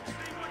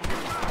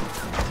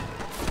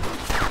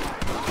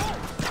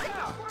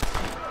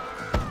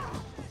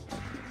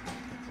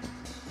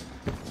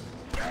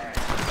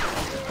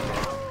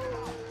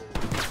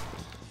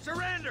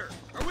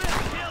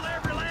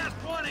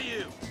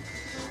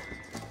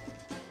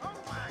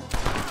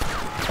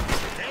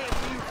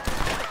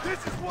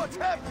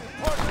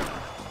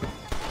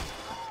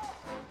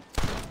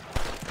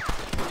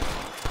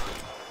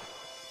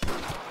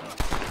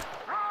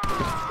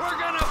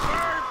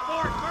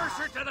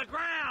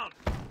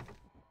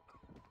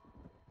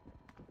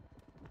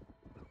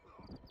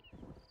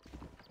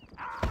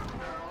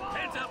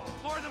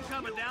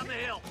coming down the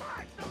hill.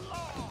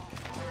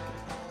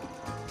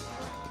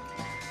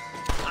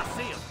 I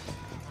see him.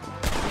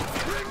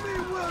 Bring me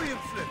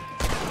Williamson!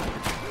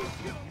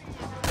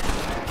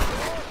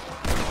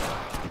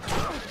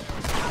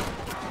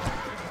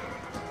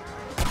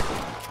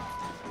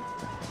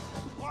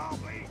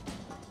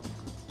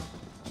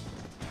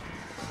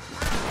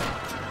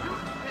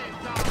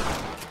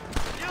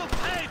 You'll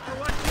pay for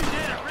what you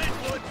did at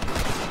Ridgewood.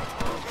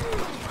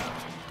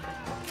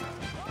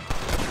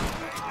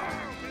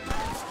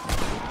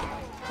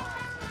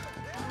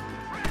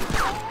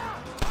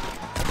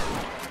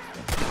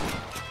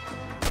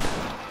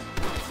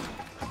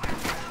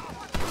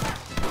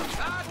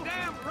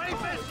 Goddamn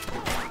rapist!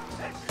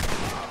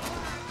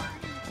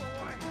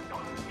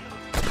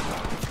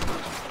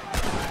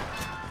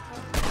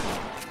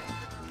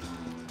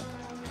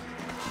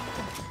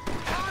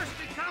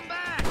 Marston, come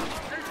back!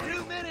 There's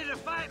too many to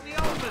fight in the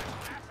open.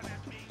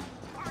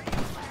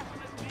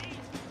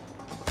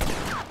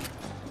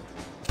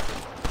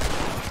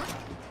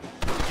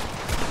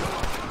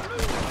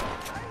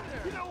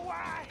 You know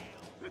why?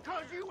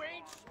 Because you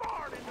ain't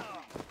smart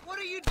enough. What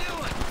are you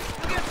doing?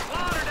 You'll get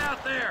slaughtered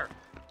out there.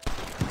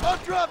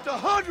 I've dropped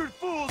 100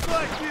 fools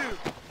like you!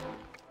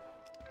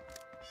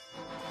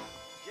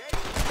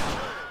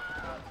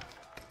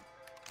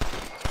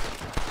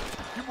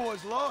 You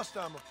boys lost,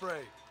 I'm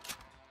afraid.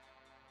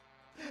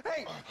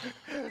 Hey,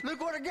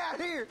 look what I got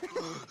here.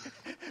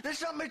 There's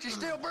something that you're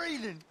still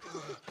breathing.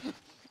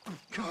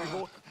 Come here,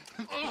 boy.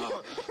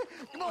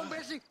 Come on,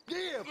 Bessie.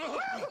 Give.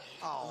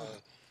 Oh.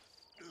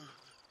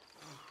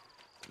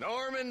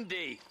 Norman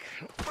Deek.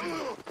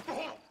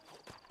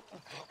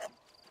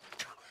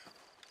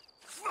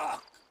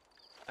 Fuck!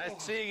 Nice to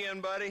see you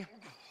again, buddy.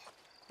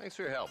 Thanks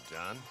for your help,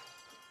 John.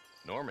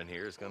 Norman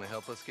here is going to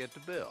help us get to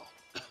Bill.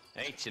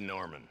 Ain't you,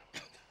 Norman?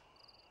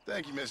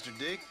 Thank you, Mr.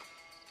 Dick.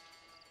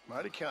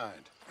 Mighty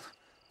kind.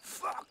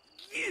 Fuck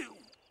you!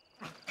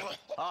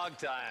 Hog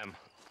time.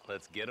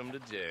 Let's get him to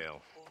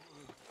jail.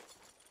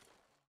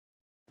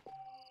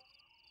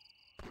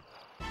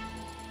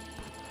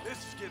 This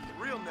is getting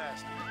real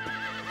nasty.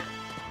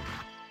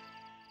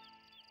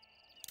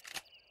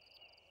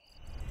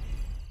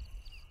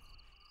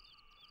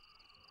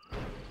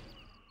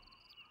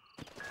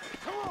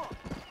 Come on!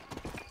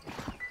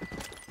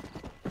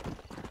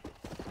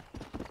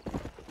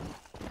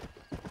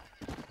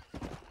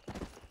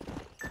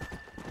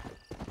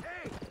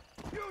 Hey,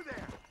 you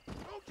there!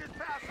 Don't just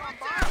pass on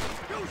by!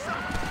 Do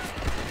something!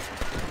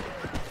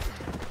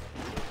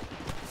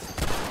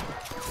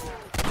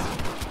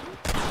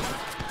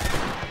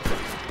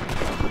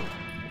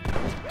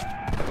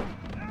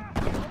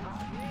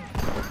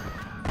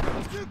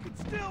 You can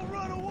still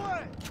run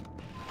away!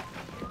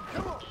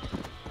 Come on!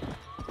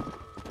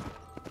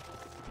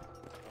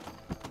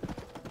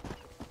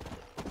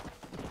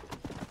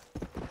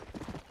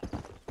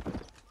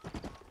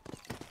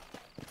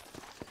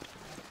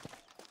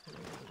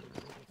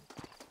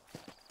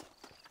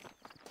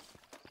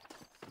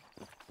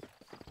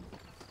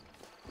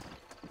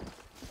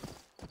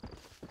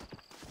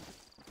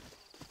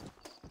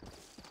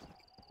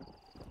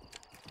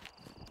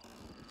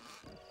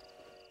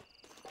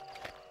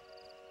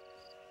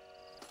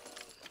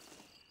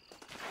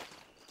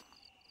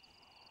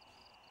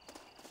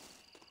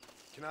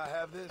 Can I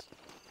have this?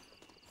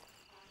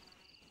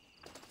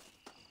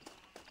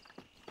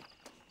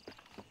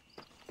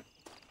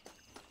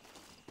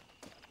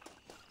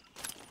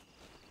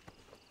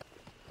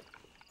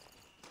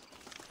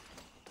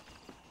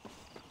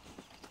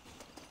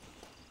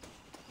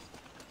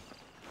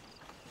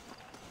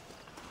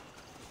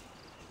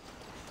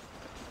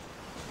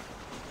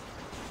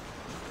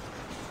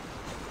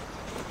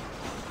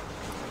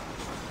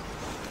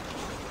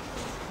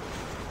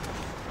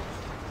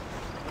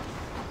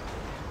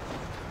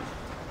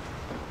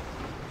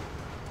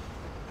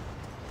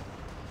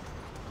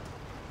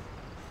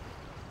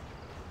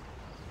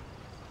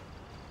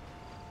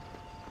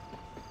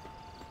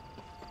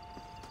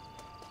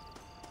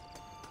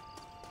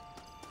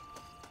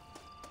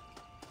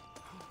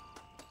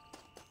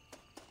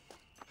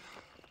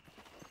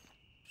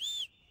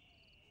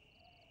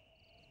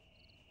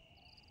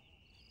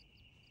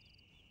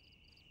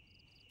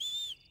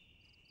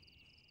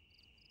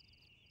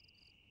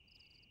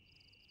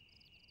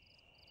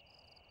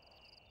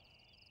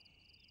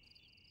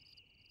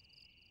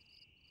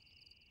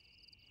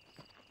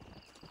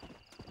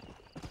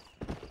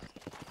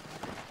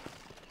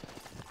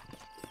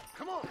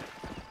 Come on!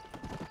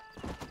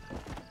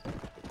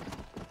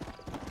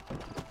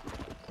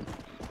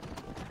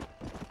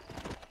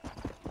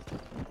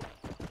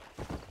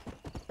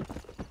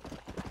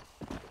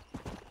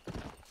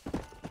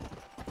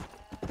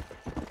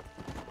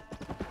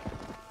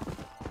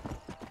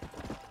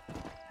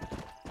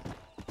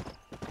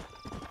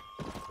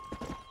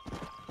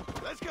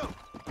 Let's go!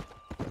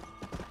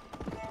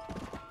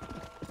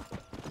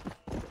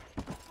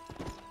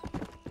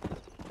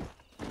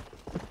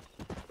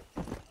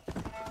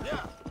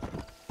 Yeah!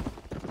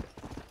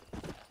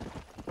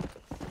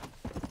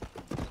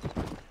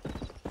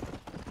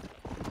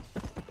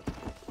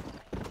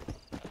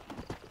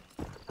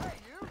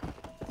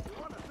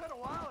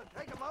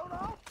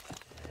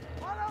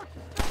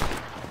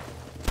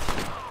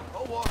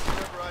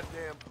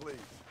 goddamn please.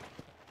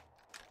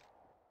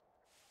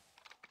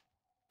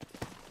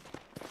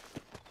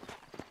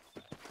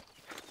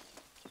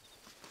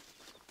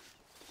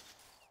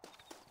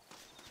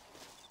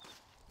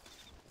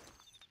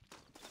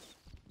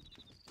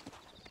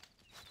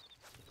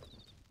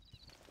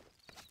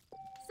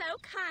 So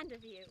kind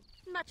of you.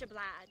 Much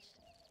obliged.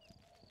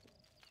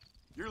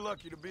 You're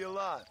lucky to be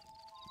alive.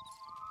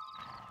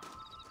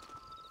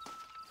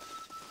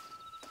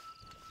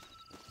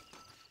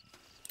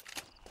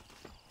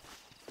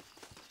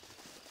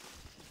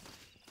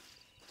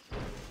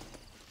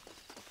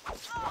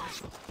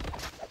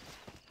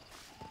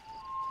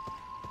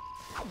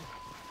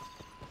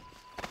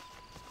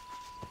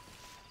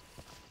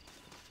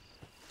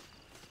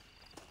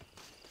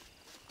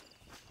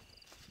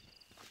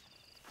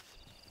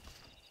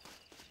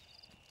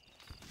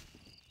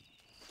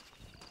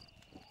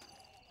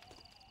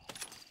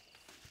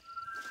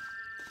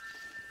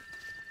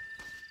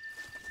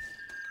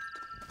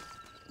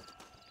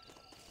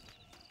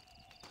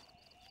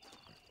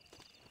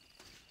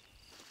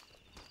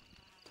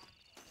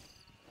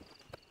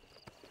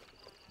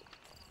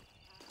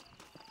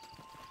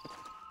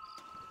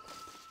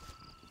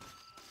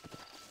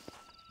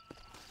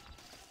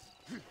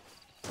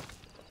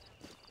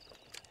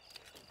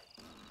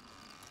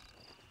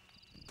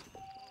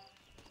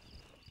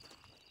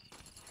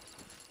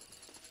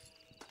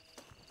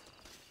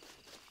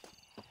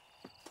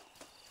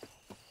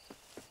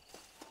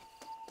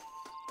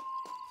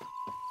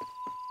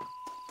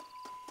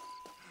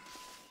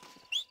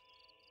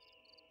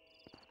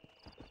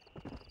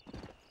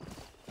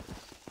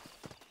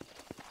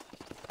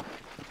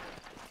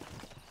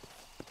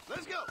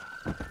 Let's go!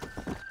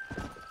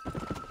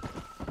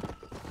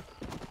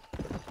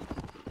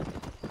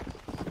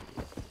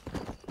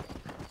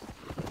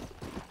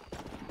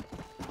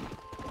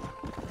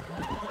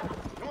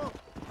 Come on!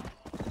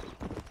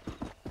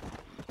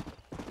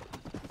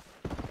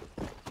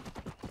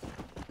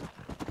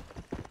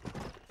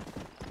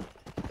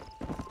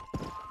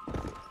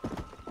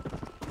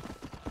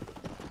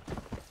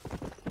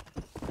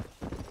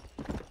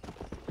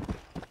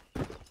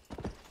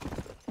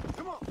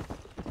 Come on!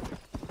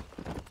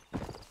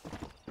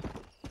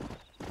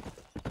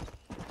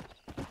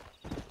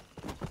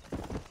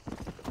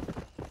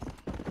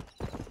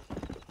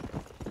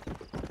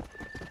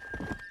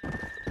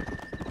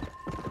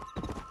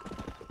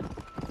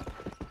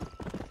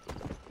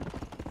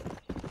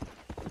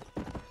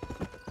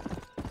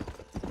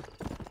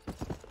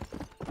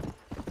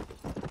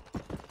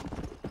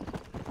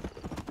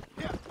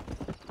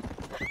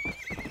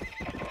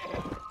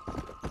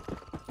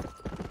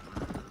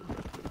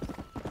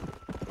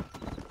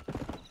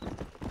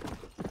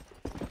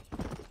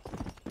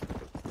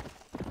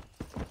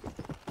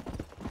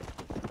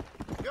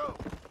 Go!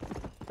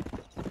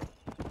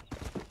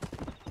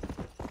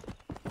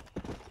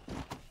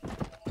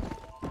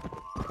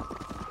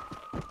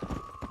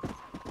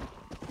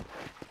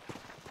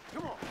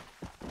 Come on!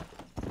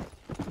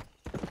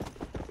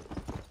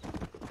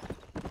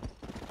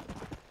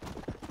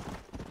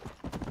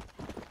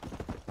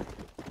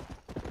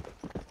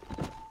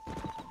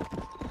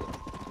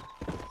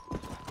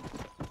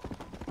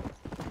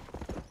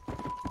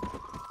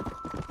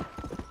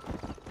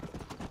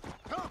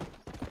 Come!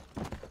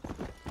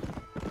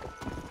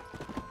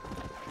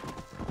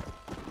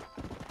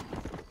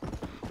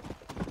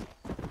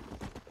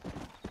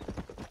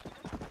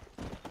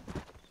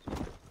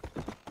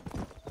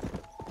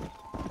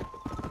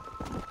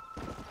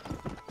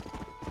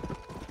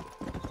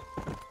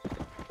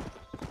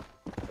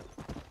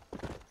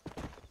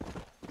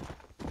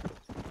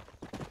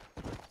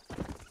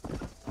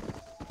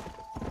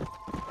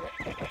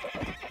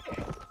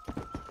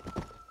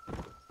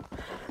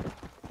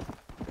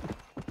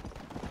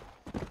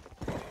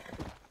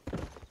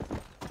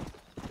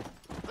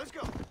 Let's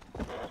go!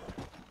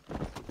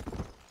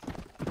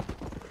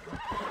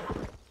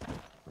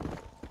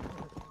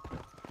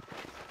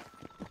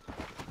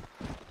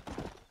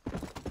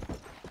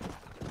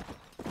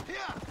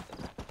 Yeah!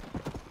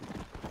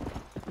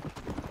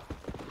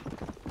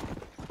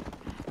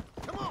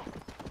 Come on!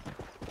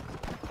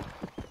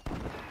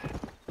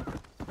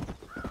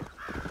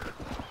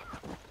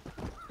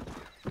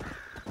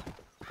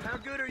 How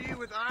good are you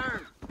with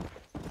iron?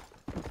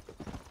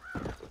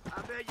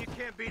 I bet you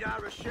can't beat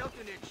Ira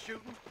Shelton in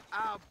shooting.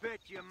 I'll bet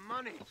you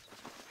money.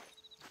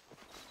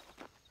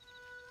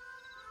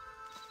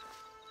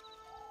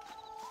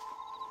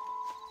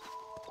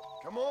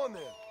 Come on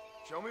then.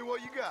 Show me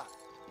what you got.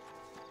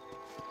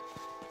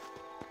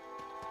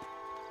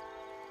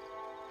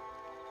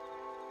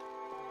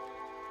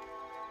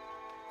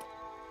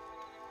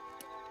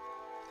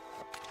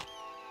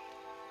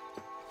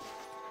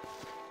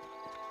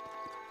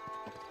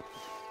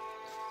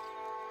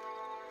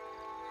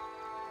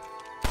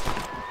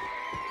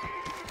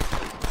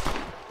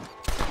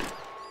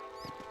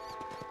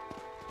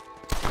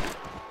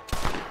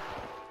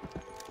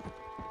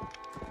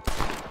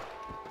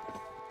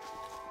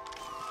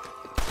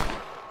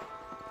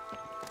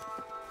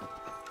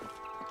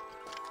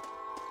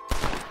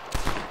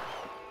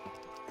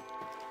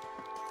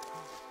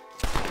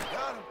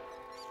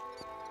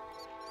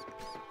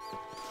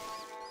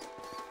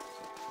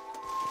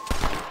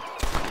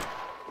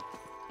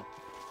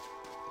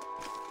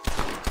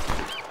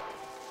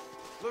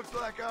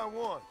 like I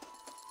won.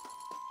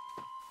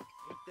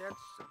 Ain't that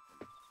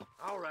something?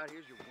 All right,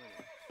 here's your winner.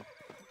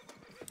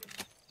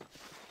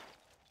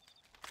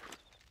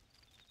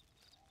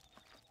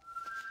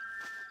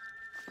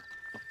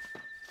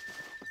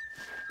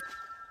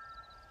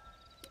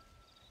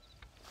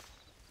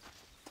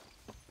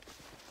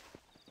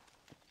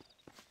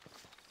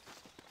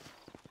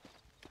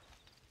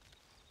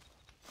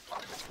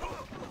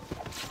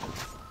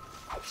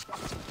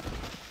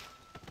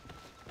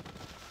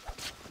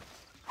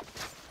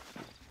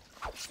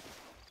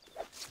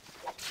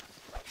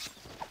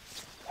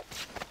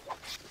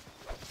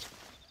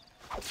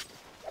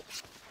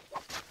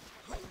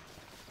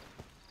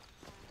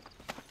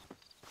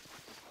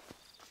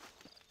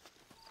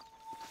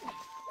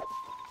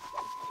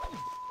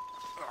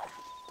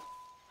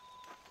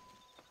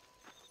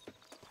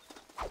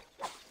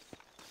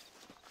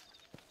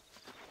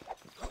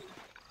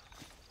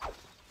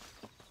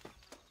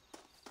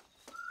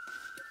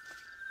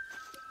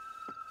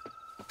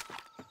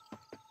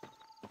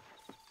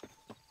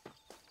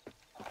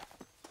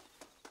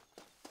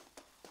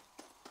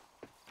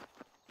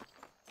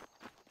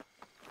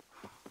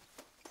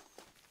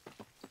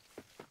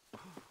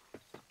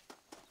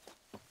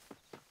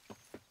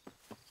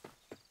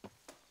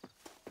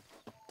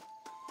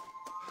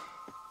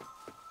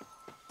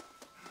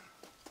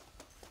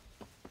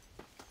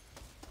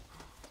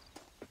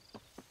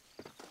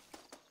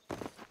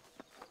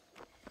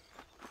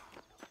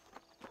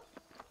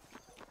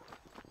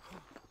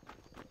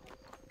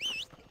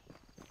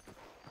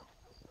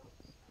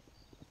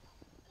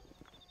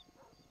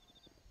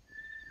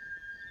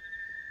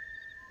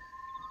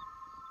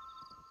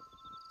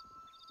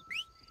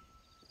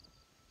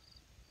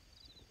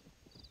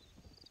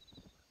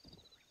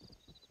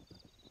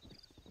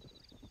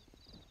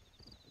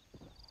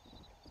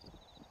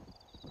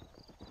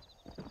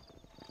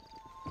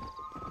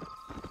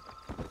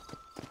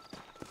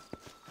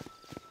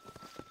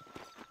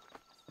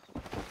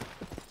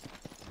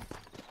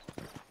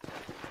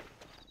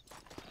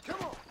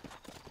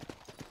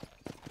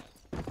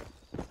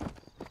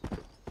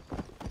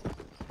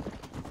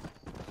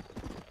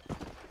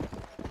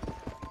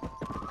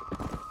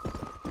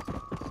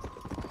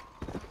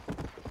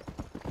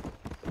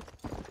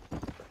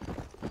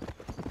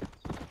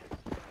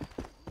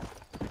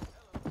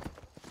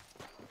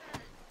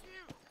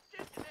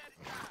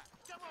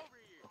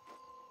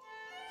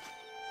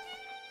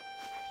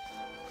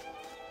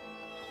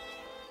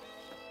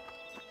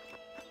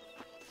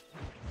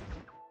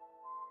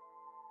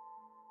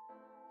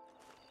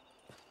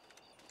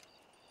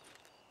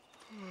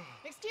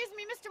 Excuse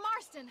me, Mr.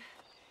 Marston.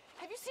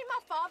 Have you seen my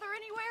father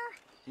anywhere?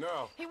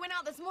 No. He went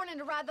out this morning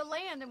to ride the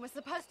land and was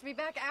supposed to be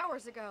back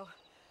hours ago.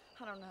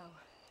 I don't know.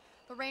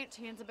 The ranch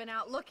hands have been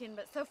out looking,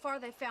 but so far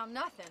they found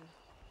nothing.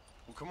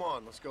 Well, come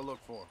on, let's go look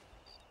for him.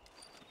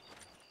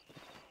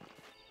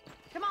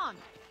 Come on,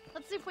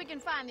 let's see if we can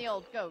find the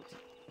old goat.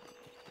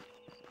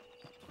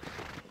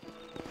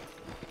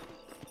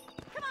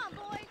 Come on,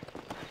 boy!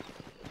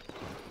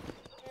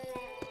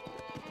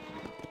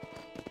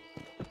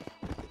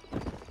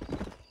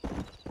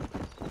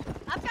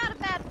 I've got a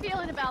bad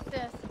feeling about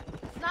this.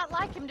 It's not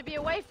like him to be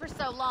away for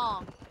so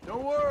long.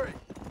 Don't worry,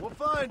 we'll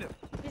find him.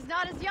 He's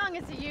not as young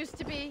as he used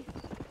to be.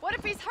 What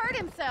if he's hurt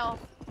himself?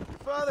 Your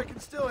father can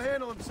still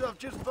handle himself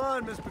just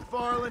fine, Miss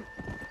McFarland.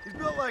 He's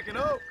built like an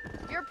oak.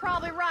 You're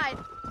probably right,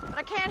 but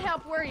I can't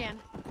help worrying.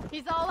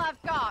 He's all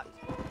I've got.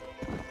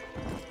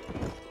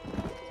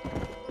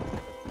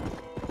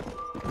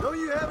 Don't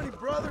you have any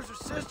brothers or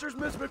sisters,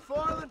 Miss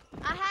McFarland?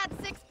 I had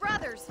 6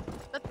 brothers,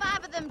 but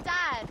 5 of them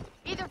died,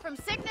 either from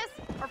sickness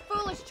or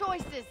foolish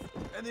choices.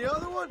 And the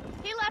other one?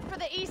 He left for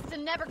the east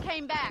and never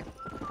came back.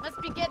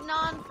 Must be getting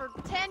on for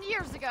 10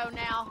 years ago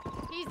now.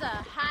 He's a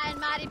high and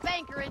mighty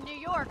banker in New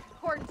York,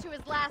 according to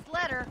his last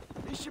letter.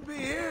 He should be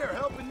here,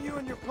 helping you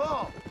and your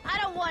pa. I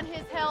don't want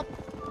his help.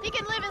 He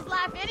can live his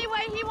life any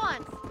way he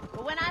wants.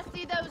 But when I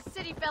see those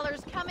city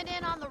fellers coming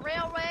in on the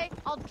railway,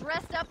 all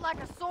dressed up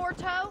like a sore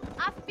toe,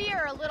 I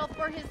fear a little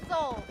for his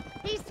soul.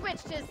 He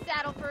switched his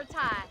saddle for a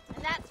tie,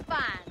 and that's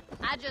fine.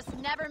 I just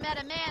never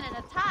met a man in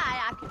a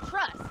tie I could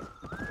trust.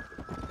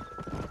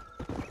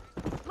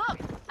 Look,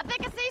 I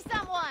think I see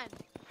someone.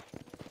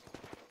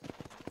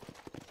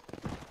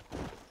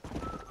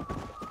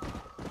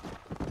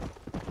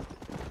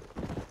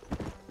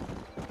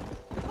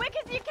 Quick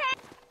as you can!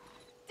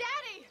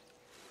 Daddy!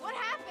 What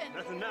happened?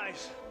 Nothing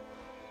nice.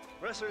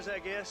 Rustlers, I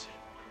guess.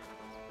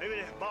 Maybe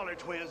the Baller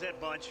twins, that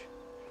bunch.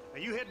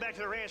 Now you head back to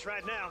the ranch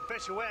right now and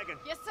fetch a wagon.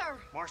 Yes, sir.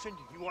 Marston,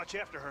 you watch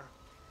after her.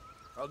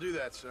 I'll do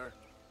that, sir.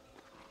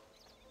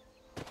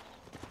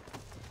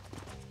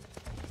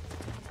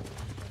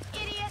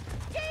 Idiot!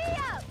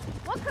 Giddy up!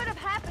 What could have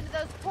happened to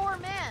those poor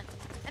men?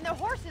 And their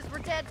horses were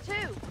dead,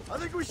 too. I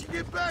think we should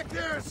get back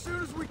there as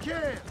soon as we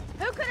can.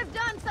 Who could have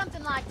done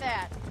something like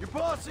that? Your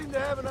pa seemed to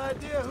have an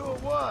idea who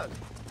it was.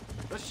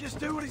 Let's just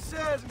do what he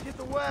says and get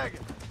the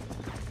wagon.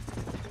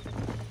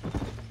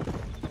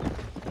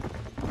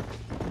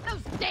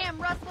 Those damn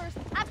rustlers!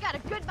 I've got a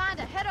good mind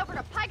to head over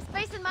to Pike's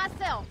Basin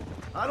myself.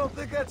 I don't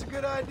think that's a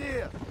good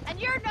idea. And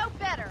you're no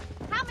better.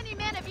 How many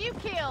men have you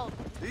killed?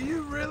 Do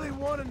you really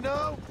want to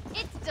know?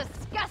 It's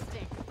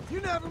disgusting. You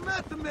never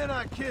met the men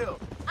I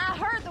killed. I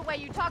heard the way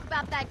you talk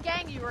about that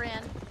gang you were in.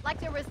 Like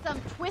there was some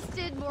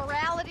twisted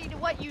morality to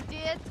what you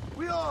did.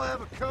 We all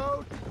have a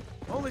code.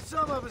 Only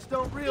some of us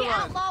don't realize.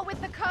 The outlaw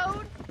with the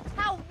code?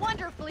 How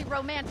wonderfully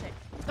romantic.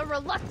 The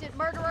reluctant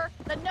murderer,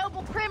 the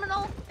noble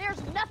criminal.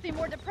 There's nothing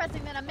more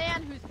depressing than a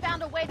man who's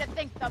found a way to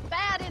think the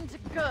bad into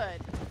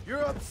good.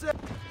 You're upset.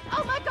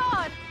 Oh my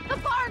God! The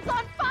barn's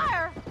on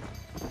fire!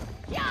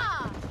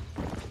 Yeah!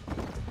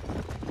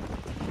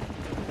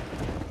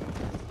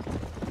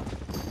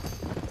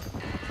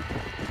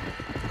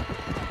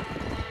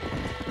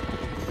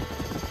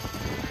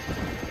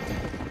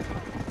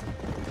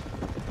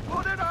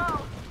 Put it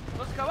out!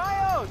 Los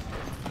caballos!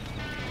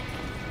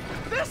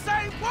 This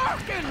ain't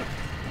working!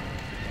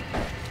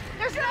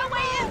 There's no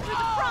way in through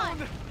the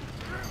front!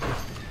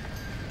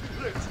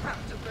 It's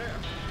trapped in there.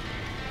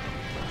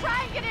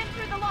 Try and get in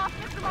through the loft,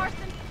 Mr.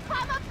 Marston.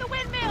 Climb up the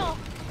windmill!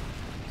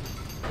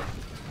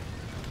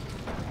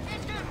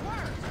 It didn't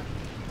work!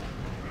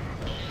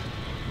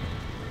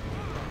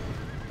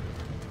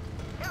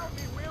 Help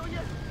me, will you?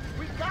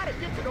 We gotta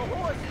get to the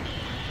horse.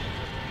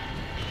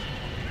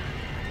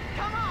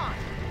 Come on!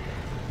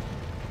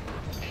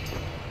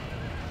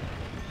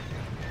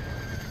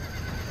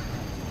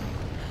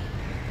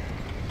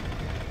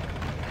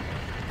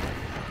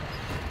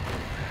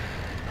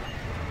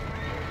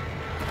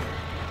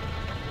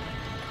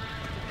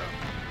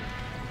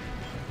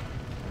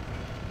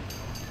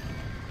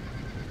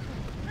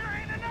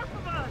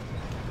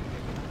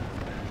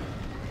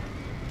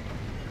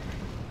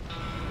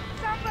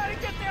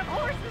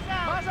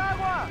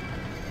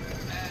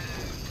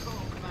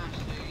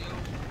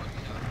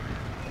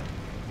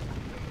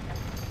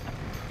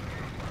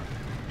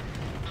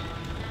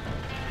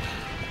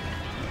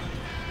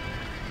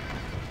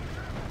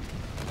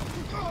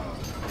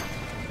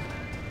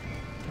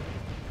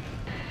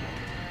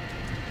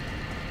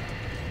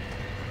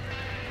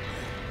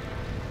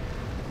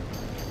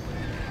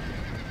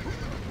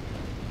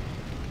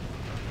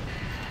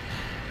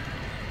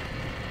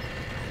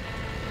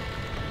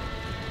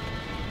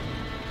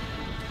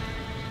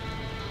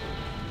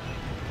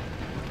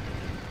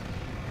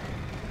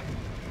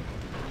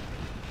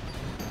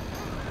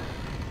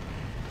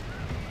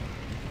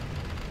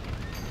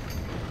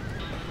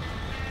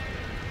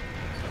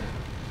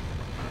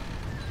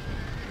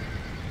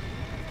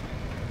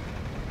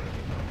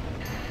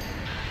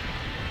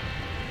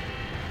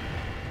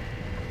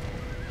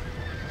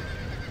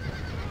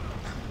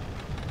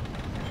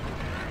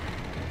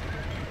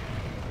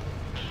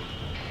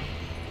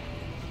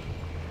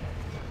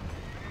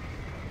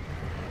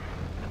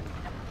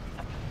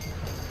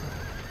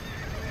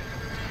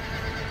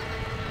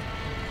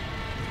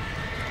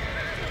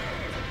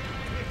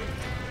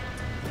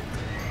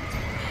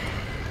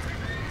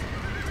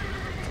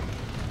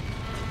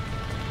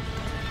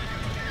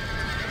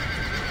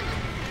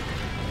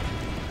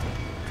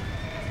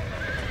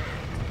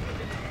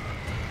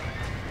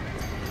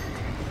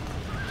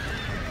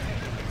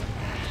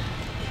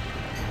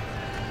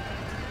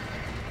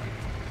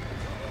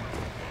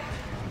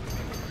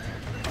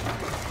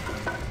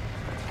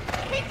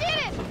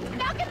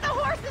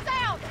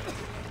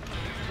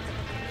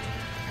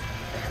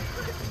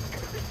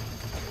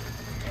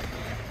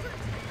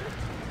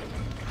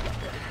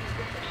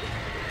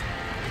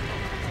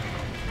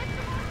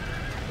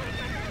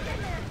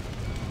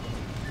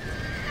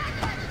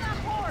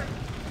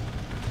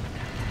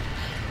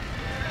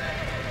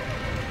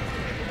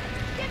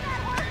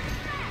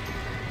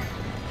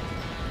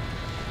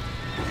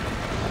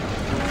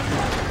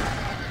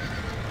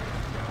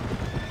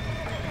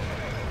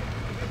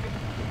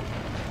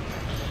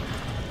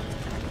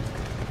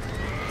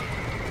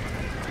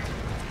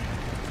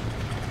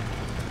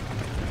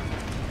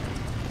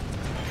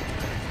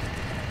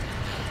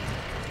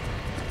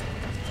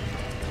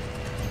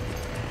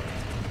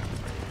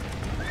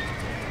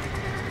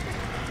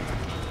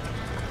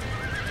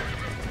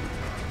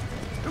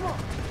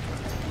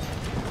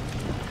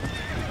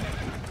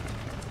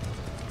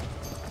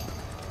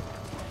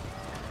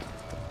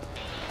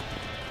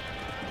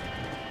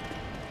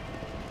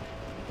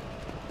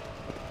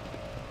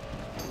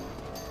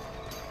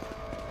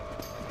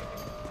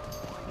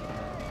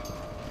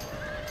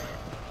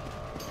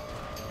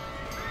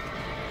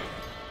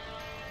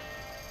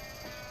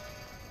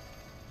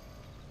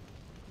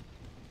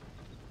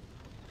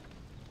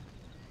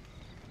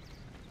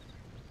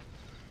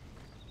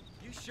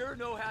 You sure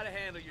know how to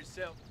handle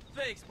yourself.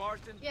 Thanks,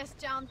 Marston. Yes,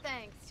 John,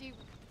 thanks.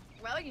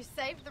 Well, you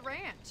saved the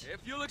ranch.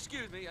 If you'll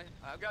excuse me,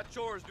 I've got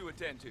chores to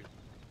attend to.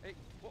 Hey,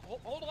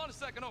 hold on a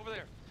second over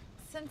there.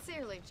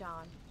 Sincerely,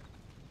 John.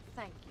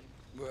 Thank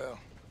you. Well,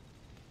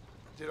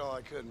 did all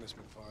I could, Miss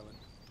McFarland.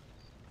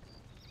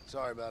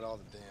 Sorry about all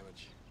the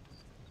damage.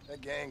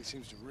 That gang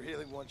seems to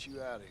really want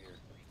you out of here.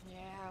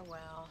 Yeah,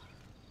 well,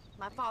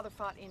 my father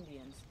fought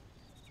Indians.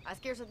 I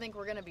scarcely think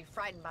we're gonna be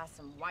frightened by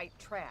some white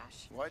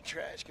trash. White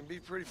trash can be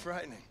pretty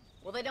frightening.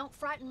 Well, they don't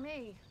frighten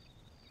me.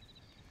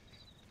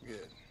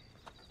 Good.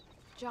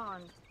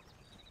 John,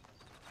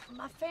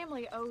 my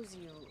family owes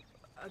you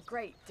a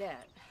great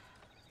debt.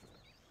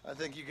 I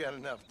think you got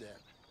enough debt.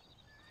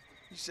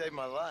 You saved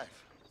my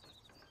life.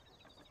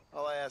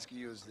 All I ask of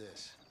you is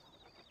this.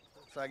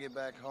 If I get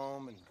back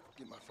home and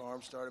get my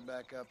farm started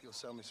back up, you'll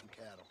sell me some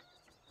cattle.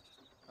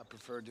 I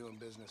prefer doing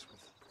business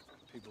with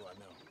people I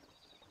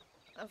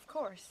know. Of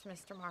course,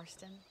 Mr.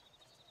 Marston.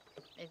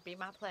 It'd be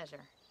my pleasure.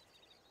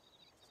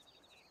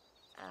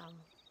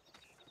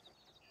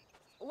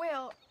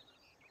 Well,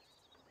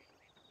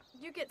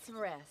 you get some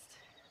rest.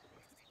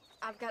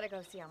 I've got to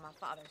go see how my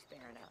father's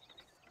bearing up.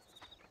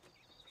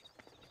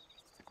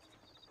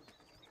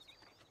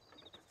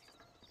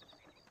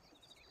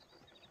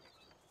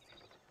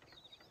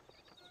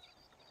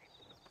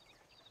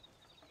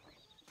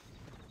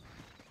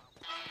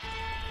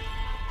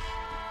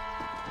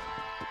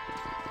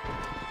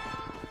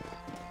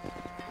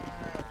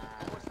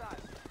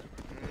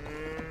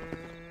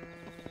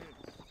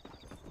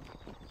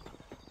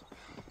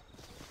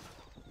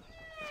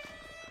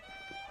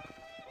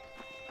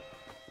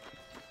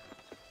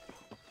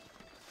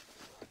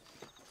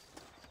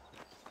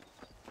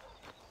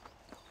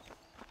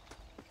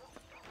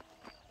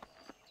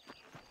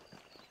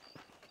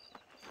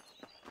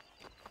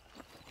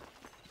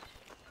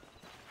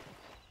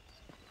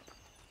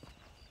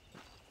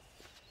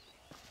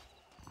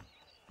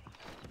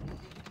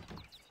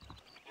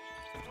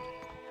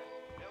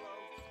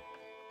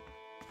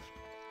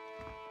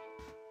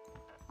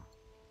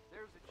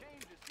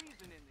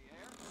 Season in the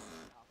air.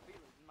 I feel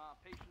it in my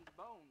patient's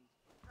bones.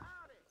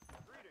 Howdy.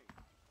 Greetings.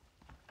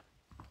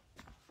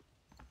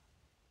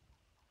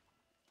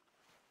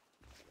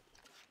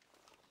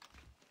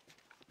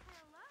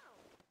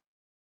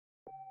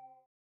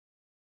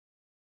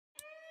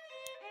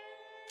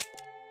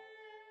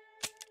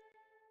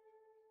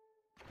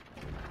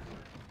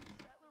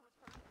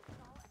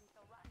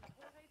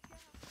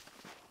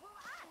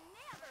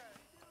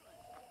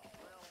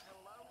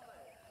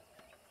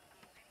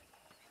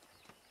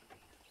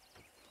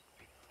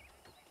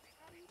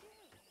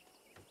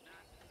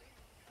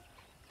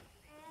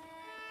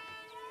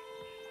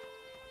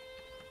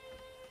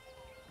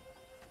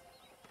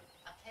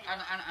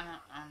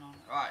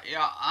 Right,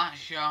 yeah,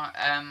 actually,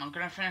 I'm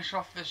gonna finish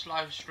off this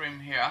live stream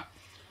here.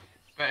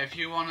 But if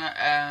you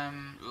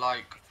wanna,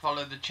 like,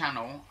 follow the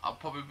channel, I'll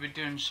probably be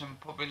doing some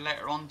probably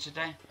later on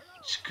today.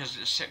 Just because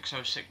it's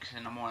 6:06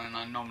 in the morning,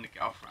 I normally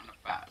get off around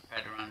about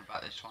bed around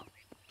about this one.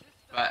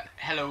 But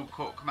hello,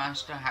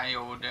 Cookmaster, how you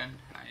all doing?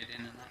 How you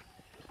doing in that?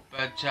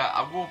 But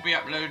I will be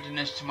uploading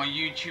this to my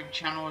YouTube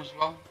channel as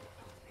well,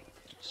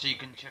 so you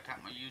can check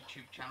out my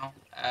YouTube channel.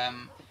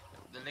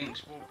 The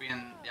links will be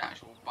in the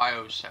actual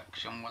bio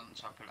section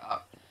once I put it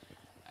up.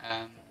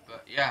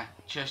 But yeah,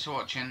 cheers for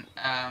watching.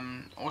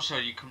 Also,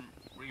 you can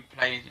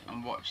replay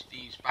and watch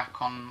these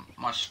back on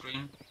my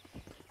stream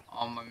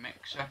on my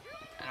mixer.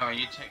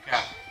 Anyway, you take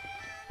care.